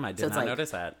 Damn, I did not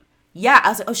notice that. Yeah, I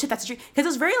was like, oh shit, that's a tree. Because it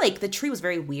was very like, the tree was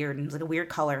very weird, and it was like a weird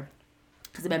color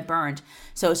because it had been burned.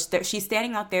 So she's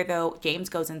standing out there though. James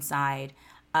goes inside,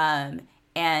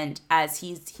 and as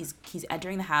he's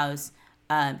entering the house,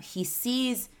 he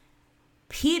sees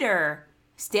Peter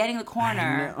standing in the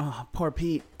corner. Oh, poor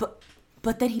Pete.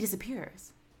 But then he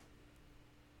disappears.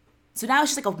 So now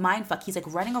it's just like a mind fuck. He's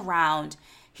like running around.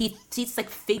 He sees this like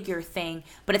figure thing,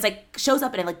 but it's like shows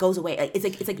up and it like goes away. It's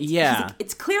like yeah.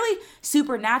 It's clearly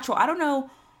supernatural. I don't know.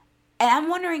 And I'm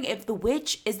wondering if the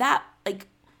witch, is that,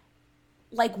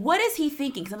 like what is he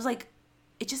thinking? Because I was like,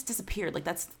 it just disappeared. Like,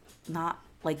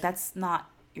 that's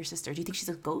not your sister. Do you think she's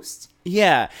a ghost?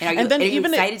 Yeah. And are you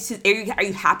excited are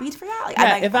you happy for that? Like,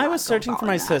 yeah, if I was searching for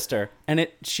my sister and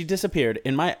she disappeared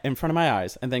in front of my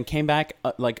eyes and then came back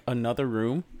like another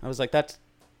room, I was like,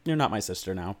 you're not my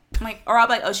sister now. Or I'll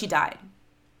be like, oh, she died.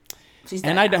 She's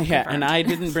dead. And I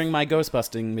didn't bring my ghost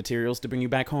busting materials to bring you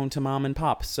back home to mom and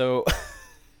pop. So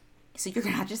you're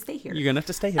gonna have to stay here. You're gonna have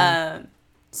to stay here.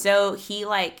 So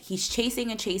he's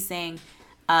chasing and chasing,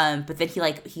 but then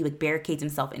he barricades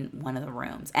himself in one of the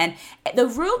rooms, and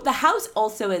the house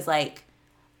also is like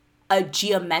a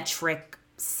geometric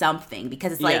something,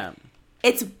 because it's like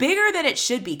it's bigger than it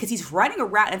should be, because he's running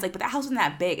around and it's like, but that house isn't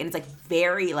that big, and it's like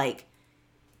very like.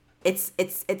 It's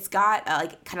got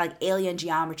like kind of like alien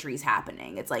geometries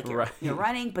happening. It's like you're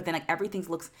running, but then like everything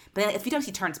looks. But then a few times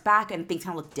he turns back and things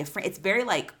kind of look different. It's very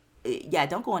like, yeah,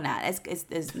 don't go on that.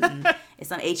 It's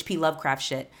some H.P. Lovecraft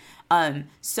shit.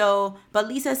 But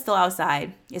Lisa's still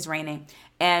outside. It's raining,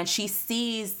 and she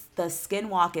sees the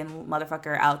skinwalking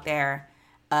motherfucker out there.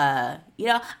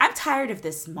 I'm tired of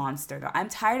this monster though. I'm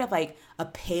tired of like a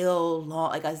pale,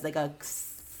 long, like a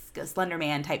Slender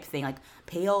Man type thing, like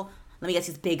pale. Let me guess,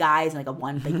 his big eyes and like a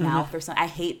one big mouth or something. I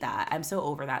hate that. I'm so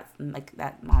over that, like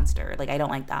that monster. Like, I don't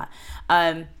like that.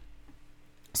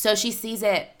 So she sees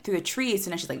it through the trees,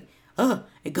 and then she's like, oh,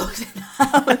 it goes in the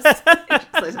house.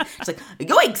 she's like,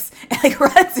 yoinks! And like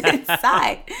runs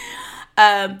inside.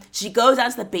 She goes out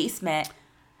to the basement,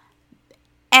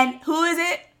 and who is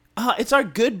it? It's our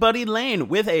good buddy Lane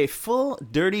with a full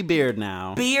dirty beard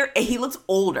now. He looks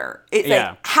older. It's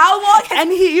like, how long? And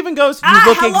he even goes, you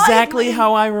look exactly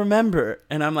how I remember.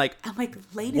 And I'm like,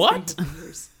 Lane what? Is been here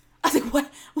years. I was like,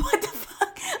 what the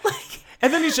fuck? Like,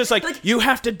 and then he's just like, you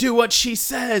have to do what she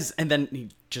says. And then he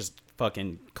just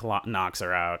fucking knocks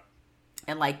her out.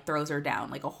 And like throws her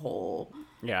down like a hole.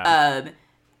 Yeah.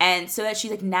 And so that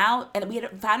she's like now, and we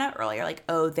had found out earlier, like,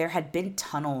 oh, there had been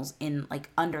tunnels in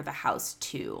like under the house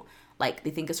too. Like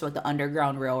they think it's like the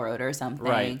Underground Railroad or something,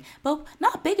 right? But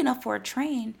not big enough for a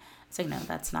train. It's like, no,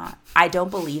 that's not. I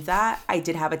don't believe that. I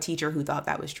did have a teacher who thought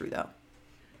that was true though.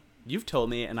 You've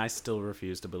told me, and I still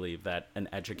refuse to believe that an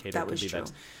educator that could be true.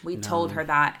 that. We told her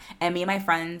that, and me and my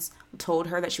friends told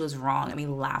her that she was wrong, and we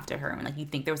laughed at her. And like, you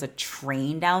think there was a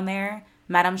train down there,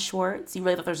 Madame Schwartz? You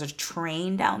really thought there was a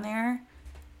train down there?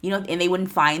 And they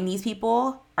wouldn't find these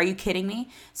people? Are you kidding me?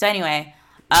 So anyway,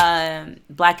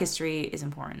 Black history is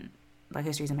important. Black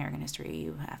history is American history.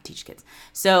 You have to teach kids.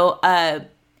 So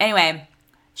anyway,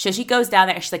 so she goes down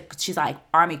there. She's like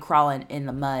army crawling in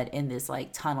the mud in this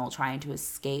like tunnel trying to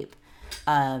escape.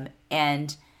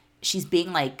 And she's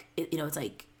being like, it's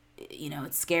like,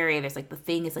 it's scary. There's like the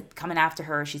thing is like coming after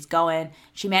her. She's going.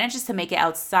 She manages to make it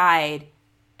outside.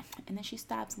 And then she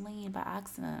stabs Lane by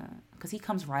accident because he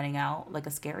comes running out like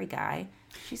a scary guy.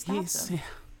 She stabs him.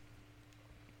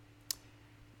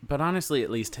 But honestly, at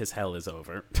least his hell is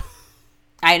over.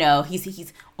 I know.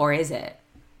 He's or is it?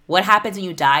 What happens when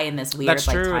you die in this weird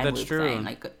time loop thing?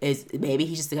 Like, maybe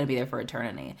he's just gonna be there for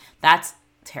eternity? That's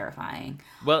terrifying.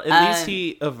 Well, at least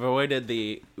he avoided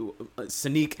the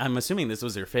Sneak. I'm assuming this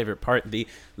was your favorite part, the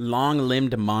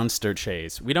long-limbed monster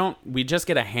chase. We just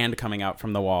get a hand coming out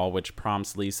from the wall, which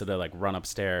prompts Lisa to like run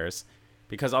upstairs,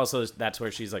 because also that's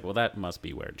where she's like, well, that must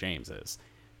be where James is.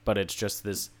 But it's just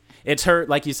this. It's her,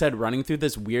 like you said, running through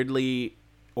this weirdly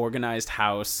organized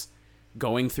house,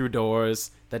 going through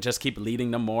doors that just keep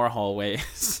leading to more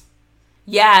hallways.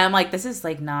 Yeah, I'm like, this is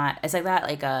like not. It's like that,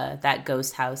 like that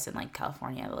ghost house in like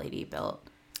California, the lady built.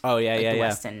 Oh yeah, like yeah, the yeah.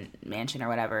 Weston Mansion or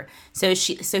whatever. So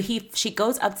she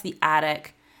goes up to the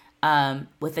attic,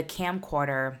 with a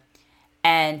camcorder,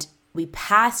 and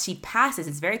she passes.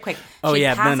 It's very quick. Oh she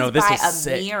yeah, no, this is a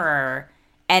sick. mirror,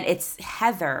 and it's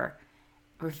Heather,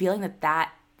 revealing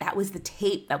that was the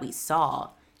tape that we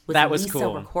saw. That was Lisa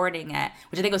cool. Recording it,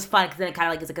 which I think was fun because then it kind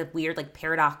of like is like a weird like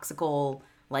paradoxical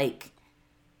like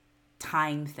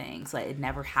time thing. So it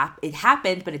never happened. It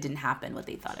happened, but it didn't happen what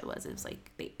they thought it was. It was like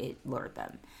it lured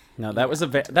them. No, that was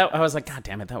I was like, God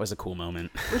damn it, that was a cool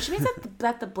moment. Which means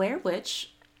that the Blair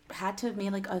Witch had to have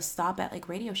made like a stop at like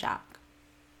Radio Shack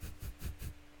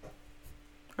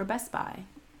or Best Buy.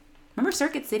 Remember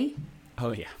Circuit City?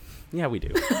 Oh yeah, yeah, we do.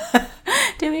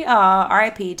 Do we?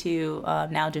 R.I.P. to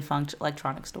now defunct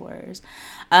electronic stores.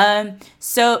 Okay.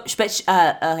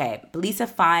 Lisa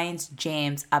finds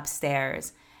James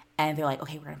upstairs, and they're like,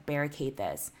 okay, we're gonna barricade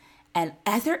this. And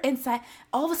as they're inside,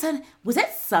 all of a sudden, was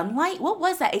that sunlight? What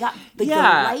was that? It got like the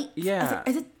light. Yeah.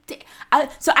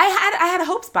 So I had a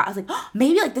hope spot. I was like, oh,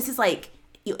 maybe like this is like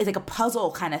it's like a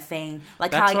puzzle kind of thing,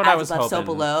 like That's how what like I as was above so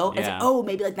hoping. below. It's Yeah. like, oh,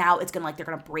 maybe like now it's gonna like they're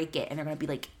gonna break it and they're gonna be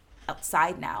like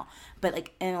outside now, but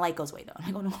like and the light goes away though.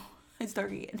 I'm like, oh no, it's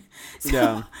dark again.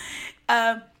 So,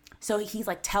 so he's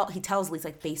like he tells Lisa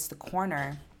like face the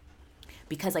corner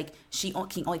because like she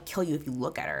can only kill you if you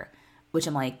look at her, which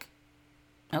I'm like,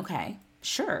 okay,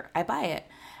 sure, I buy it.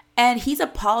 And he's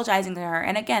apologizing to her,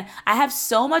 and again, I have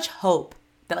so much hope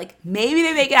that like maybe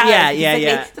they make it out.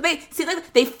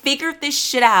 They figured this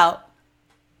shit out.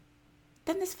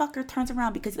 Then this fucker turns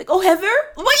around because he's like, "Oh, Heather,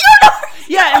 what you know?"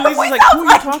 Yeah, and Lisa's like, "Who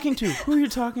are you talking to? Who are you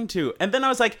talking to?" And then I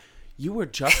was like, "You were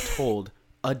just told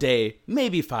a day,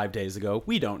 maybe 5 days ago.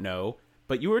 We don't know,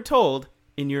 but you were told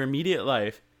in your immediate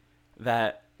life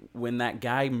that when that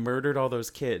guy murdered all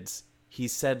those kids, he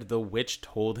said the witch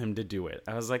told him to do it."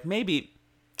 I was like, maybe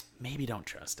don't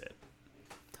trust it.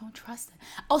 Don't trust it.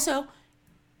 Also,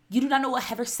 you do not know what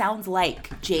Heather sounds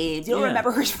like, James. You don't remember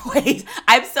her voice.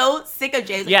 I'm so sick of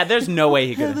James. Yeah, there's no way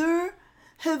he could.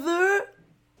 Heather,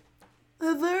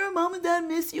 Mom and Dad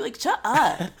miss you. Like, shut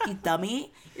up, you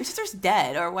dummy. Your sister's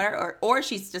dead, or whatever, or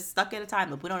she's just stuck in a time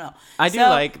loop. We don't know. I do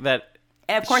like that.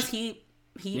 And of course, he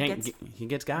gets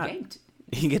got ganked.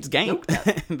 He gets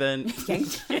ganked, and then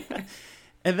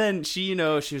and then she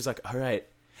was like, all right.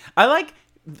 I like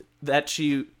that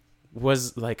she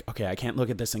was like, okay, I can't look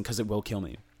at this thing because it will kill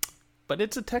me, but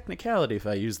it's a technicality if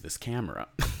I use this camera.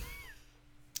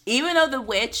 Even though the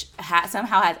witch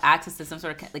somehow has access to some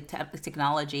sort of like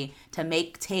technology to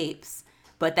make tapes,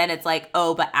 but then it's like,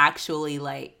 oh, but actually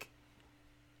like,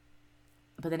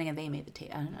 but then again, they made the tape.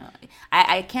 I don't know.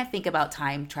 I can't think about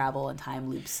time travel and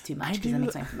time loops too much because it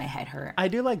makes my head hurt. I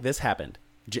do like this happened.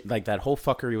 Like that whole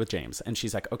fuckery with James, and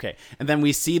she's like, okay, and then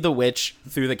we see the witch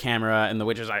through the camera, and the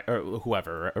witch is like, or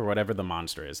whoever, or whatever the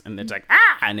monster is, and it's like,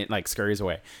 and it like scurries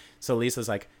away. So Lisa's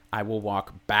like, I will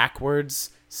walk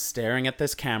backwards, staring at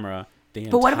this camera.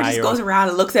 But what if it just goes around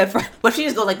and looks at front? What if she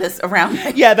just goes like this around?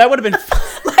 Yeah, that would have been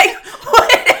like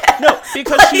what? No,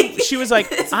 because she was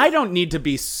like, I don't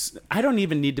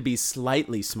even need to be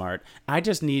slightly smart. I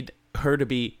just need her to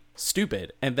be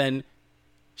stupid, and then.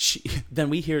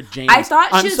 Then we hear James. I thought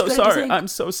I'm so sorry. I'm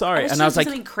so sorry. And I was like,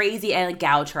 something crazy and like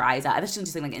gouge her eyes out. I thought she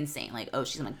was doing something like insane. Like, oh,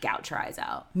 she's gonna gouge her eyes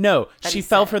out. No, she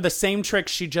fell for the same trick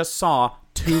she just saw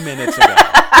 2 minutes ago.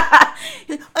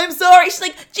 I'm sorry. She's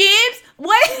like, James,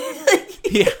 what?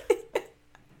 Yeah.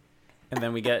 And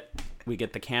then we get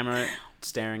the camera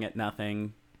staring at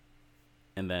nothing,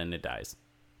 and then it dies.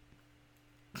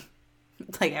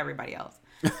 Like everybody else.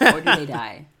 Or do they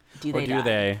die? Do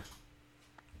they?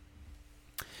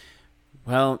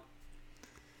 Well,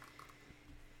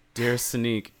 dear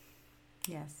Sanique.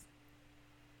 Yes.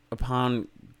 Upon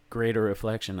greater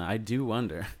reflection, I do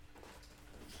wonder,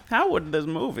 how would this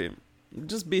movie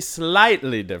just be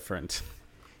slightly different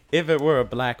if it were a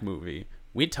black movie?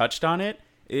 We touched on it.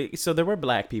 So there were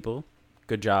black people.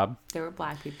 Good job. There were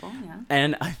black people, yeah.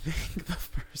 And I think the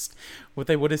first, what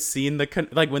they would have seen,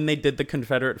 like when they did the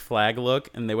Confederate flag look,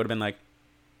 and they would have been like,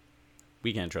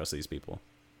 we can't trust these people.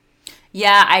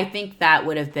 Yeah, I think that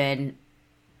would have been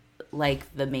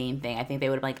like the main thing. I think they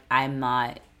would have been like, I'm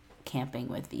not camping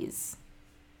with these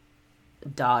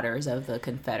daughters of the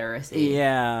Confederacy.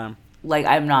 Yeah. Like,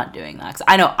 I'm not doing that. 'Cause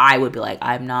I know I would be like,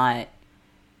 I'm not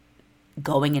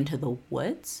going into the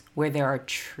woods where there are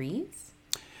trees.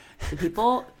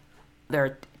 There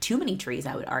are too many trees,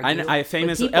 I would argue. I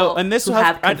famously, and this who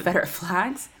have Confederate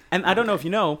flags. And I don't know if you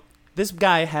know, this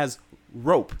guy has the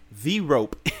rope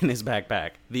in his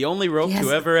backpack. The only rope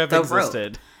to ever have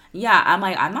existed. Rope. Yeah, I'm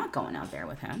like, I'm not going out there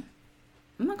with him.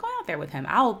 I'm not going out there with him.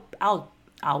 I'll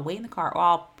wait in the car, or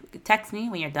I'll text me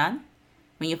when you're done.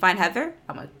 When you find Heather,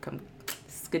 I'm gonna come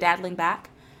skedaddling back.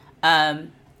 I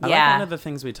like one of the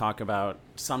things we talk about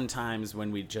sometimes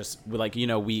when we just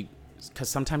because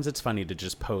sometimes it's funny to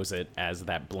just pose it as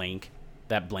that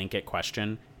blanket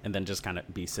question and then just kind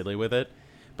of be silly with it.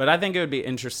 But I think it would be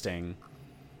interesting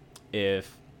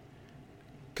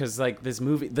because like this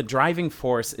movie, the driving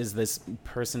force is this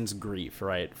person's grief,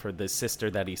 right? For the sister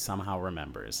that he somehow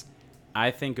remembers. I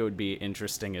think it would be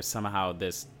interesting if somehow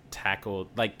this tackled,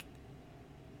 like,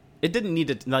 it didn't need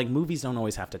to, like, movies don't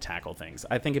always have to tackle things.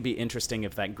 I think it'd be interesting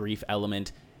if that grief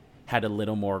element had a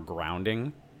little more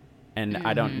grounding. And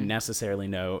I don't necessarily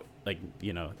know, like,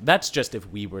 that's just if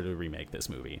we were to remake this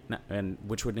movie, and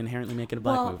which would inherently make it a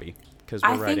black movie because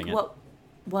we're writing it.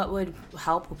 What would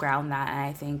help ground that, and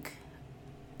I think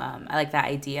I like that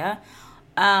idea.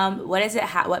 What is it?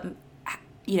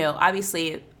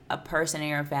 Obviously, a person in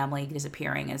your family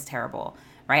disappearing is terrible,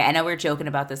 right? I know we're joking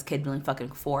about this kid being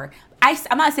fucking 4.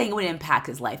 I'm not saying it would impact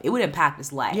his life. It would impact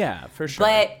his life. Yeah, for sure.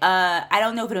 But I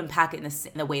don't know if it would impact it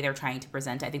in the way they're trying to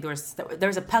present it. I think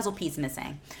there's a puzzle piece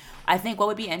missing. I think what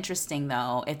would be interesting,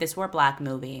 though, if this were a Black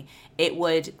movie, it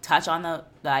would touch on the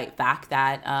fact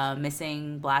that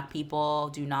missing Black people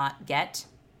do not get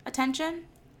attention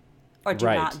or do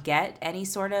not get any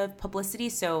sort of publicity.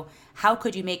 So how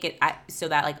could you make it so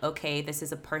that, like, okay, this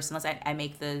is a person. Let's I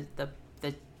make the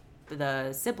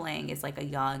sibling is like a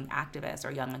young activist or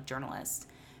a young journalist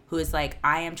who is like,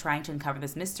 I am trying to uncover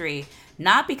this mystery,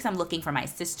 not because I'm looking for my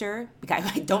sister, because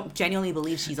I don't genuinely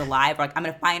believe she's alive, or like I'm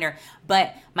going to find her,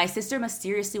 but my sister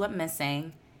mysteriously went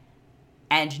missing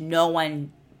and no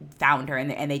one found her,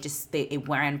 and it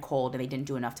ran cold and they didn't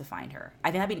do enough to find her.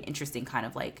 I think that'd be an interesting kind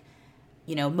of like,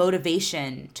 you know,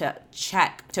 motivation to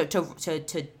check,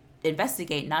 to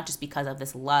investigate, not just because of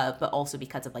this love, but also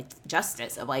because of like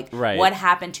justice of like, what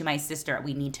happened to my sister?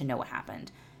 We need to know what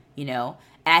happened, you know?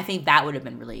 And I think that would have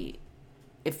been really,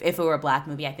 if it were a Black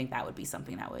movie, I think that would be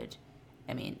something that would,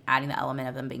 I mean, adding the element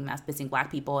of them being missing Black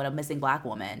people and a missing Black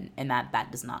woman, and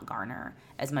that does not garner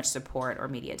as much support or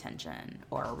media attention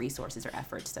or resources or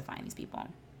efforts to find these people.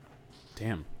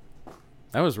 Damn.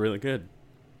 That was really good.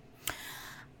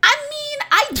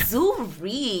 I do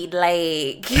read,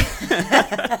 like,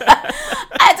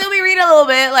 I do be reading a little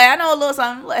bit. Like, I know a little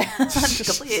something. Like, I'm just a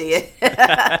complete idiot.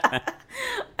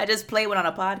 I just play one on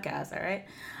a podcast, all right?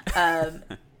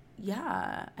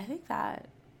 Yeah, I think that,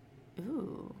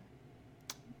 ooh.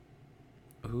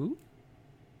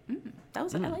 That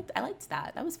was, I liked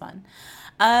that. That was fun.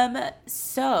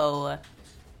 So,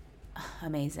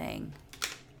 amazing.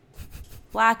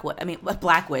 Blair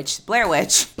Witch.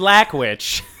 Black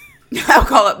Witch. I'll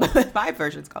call it, my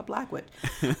version's called Black Witch.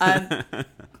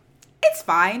 It's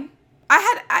fine.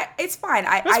 It's fine.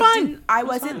 I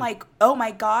wasn't like, oh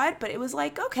my God, but it was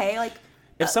like, okay, like,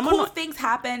 if cool things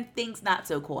happen, things not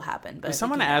so cool happen. But if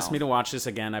someone asked me to watch this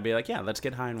again, I'd be like, yeah, let's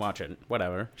get high and watch it.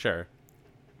 Whatever. Sure.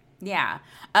 Yeah.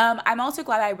 I'm also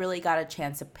glad I really got a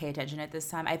chance to pay attention at this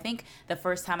time. I think the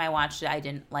first time I watched it, I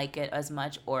didn't like it as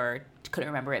much or couldn't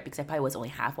remember it because I probably was only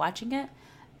half watching it.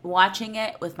 Watching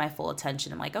it with my full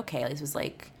attention, I'm like, okay, this was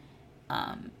like,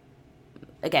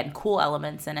 again, cool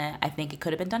elements in it. I think it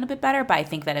could have been done a bit better, but I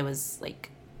think that it was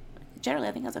like, generally,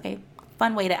 I think that's okay.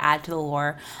 Fun way to add to the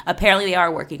lore. Apparently, they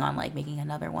are working on like making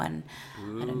another one.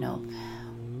 I don't know.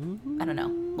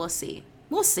 We'll see.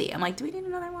 I'm like, do we need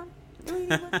another one?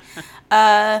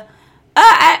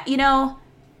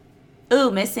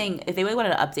 Missing. If they really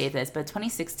wanted to update this, but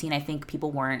 2016, I think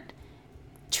people weren't.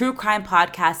 True crime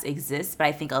podcasts exist, but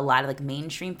I think a lot of like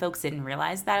mainstream folks didn't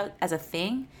realize that as a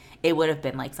thing. It would have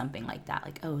been like something like that,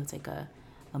 like, oh, it's like a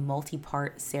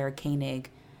multi-part Sarah Koenig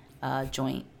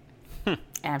joint, and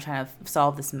I'm trying to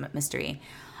solve this mystery.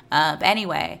 But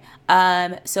anyway,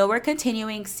 so we're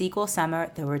continuing sequel summer,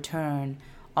 The Return,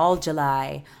 all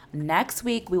July. Next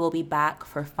week we will be back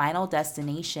for Final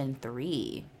Destination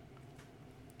 3.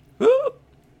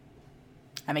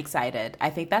 I'm excited. I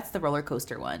think that's the roller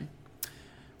coaster one.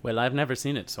 Well, I've never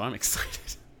seen it, so I'm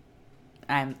excited.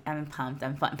 I'm pumped.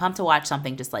 I'm pumped to watch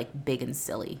something just like big and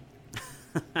silly.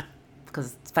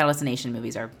 Because Final Destination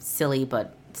movies are silly,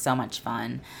 but so much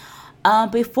fun.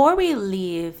 Before we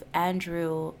leave,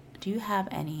 Andrew, do you have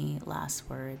any last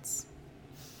words?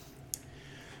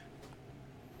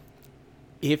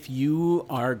 If you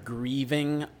are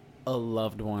grieving a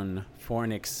loved one for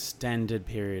an extended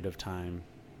period of time,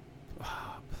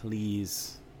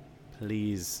 please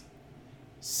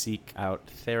seek out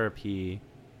therapy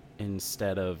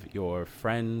instead of your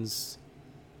friend's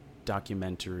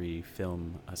documentary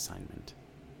film assignment.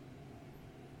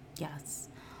 Yes.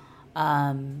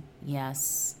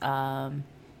 Yes.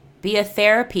 Be a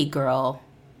therapy girl,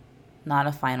 not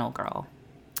a final girl.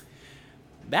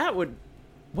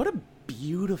 What a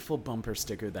beautiful bumper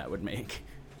sticker that would make.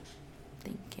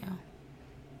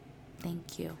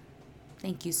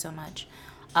 Thank you so much.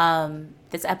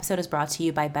 This episode is brought to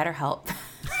you by BetterHelp.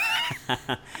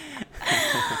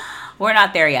 We're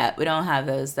not there yet. We don't have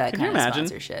that kind of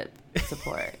sponsorship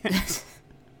support.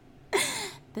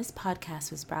 This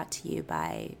podcast was brought to you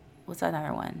by, what's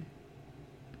another one?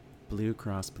 Blue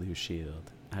Cross Blue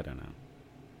Shield. I don't know.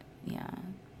 Yeah.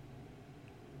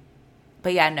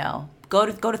 But yeah, no. Go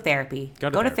to therapy. Go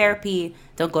to therapy.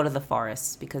 Don't go to the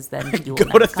forest, because then you will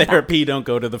go to therapy. Don't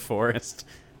go to the forest.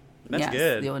 That's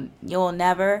good. You will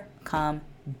never come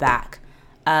back.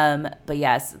 But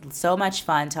yes, so much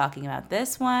fun talking about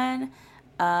this one.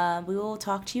 We will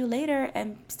talk to you later,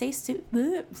 and stay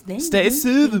spooky.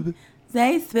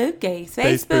 Stay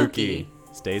spooky.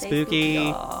 Stay spooky.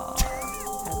 All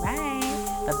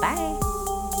right. Bye-bye.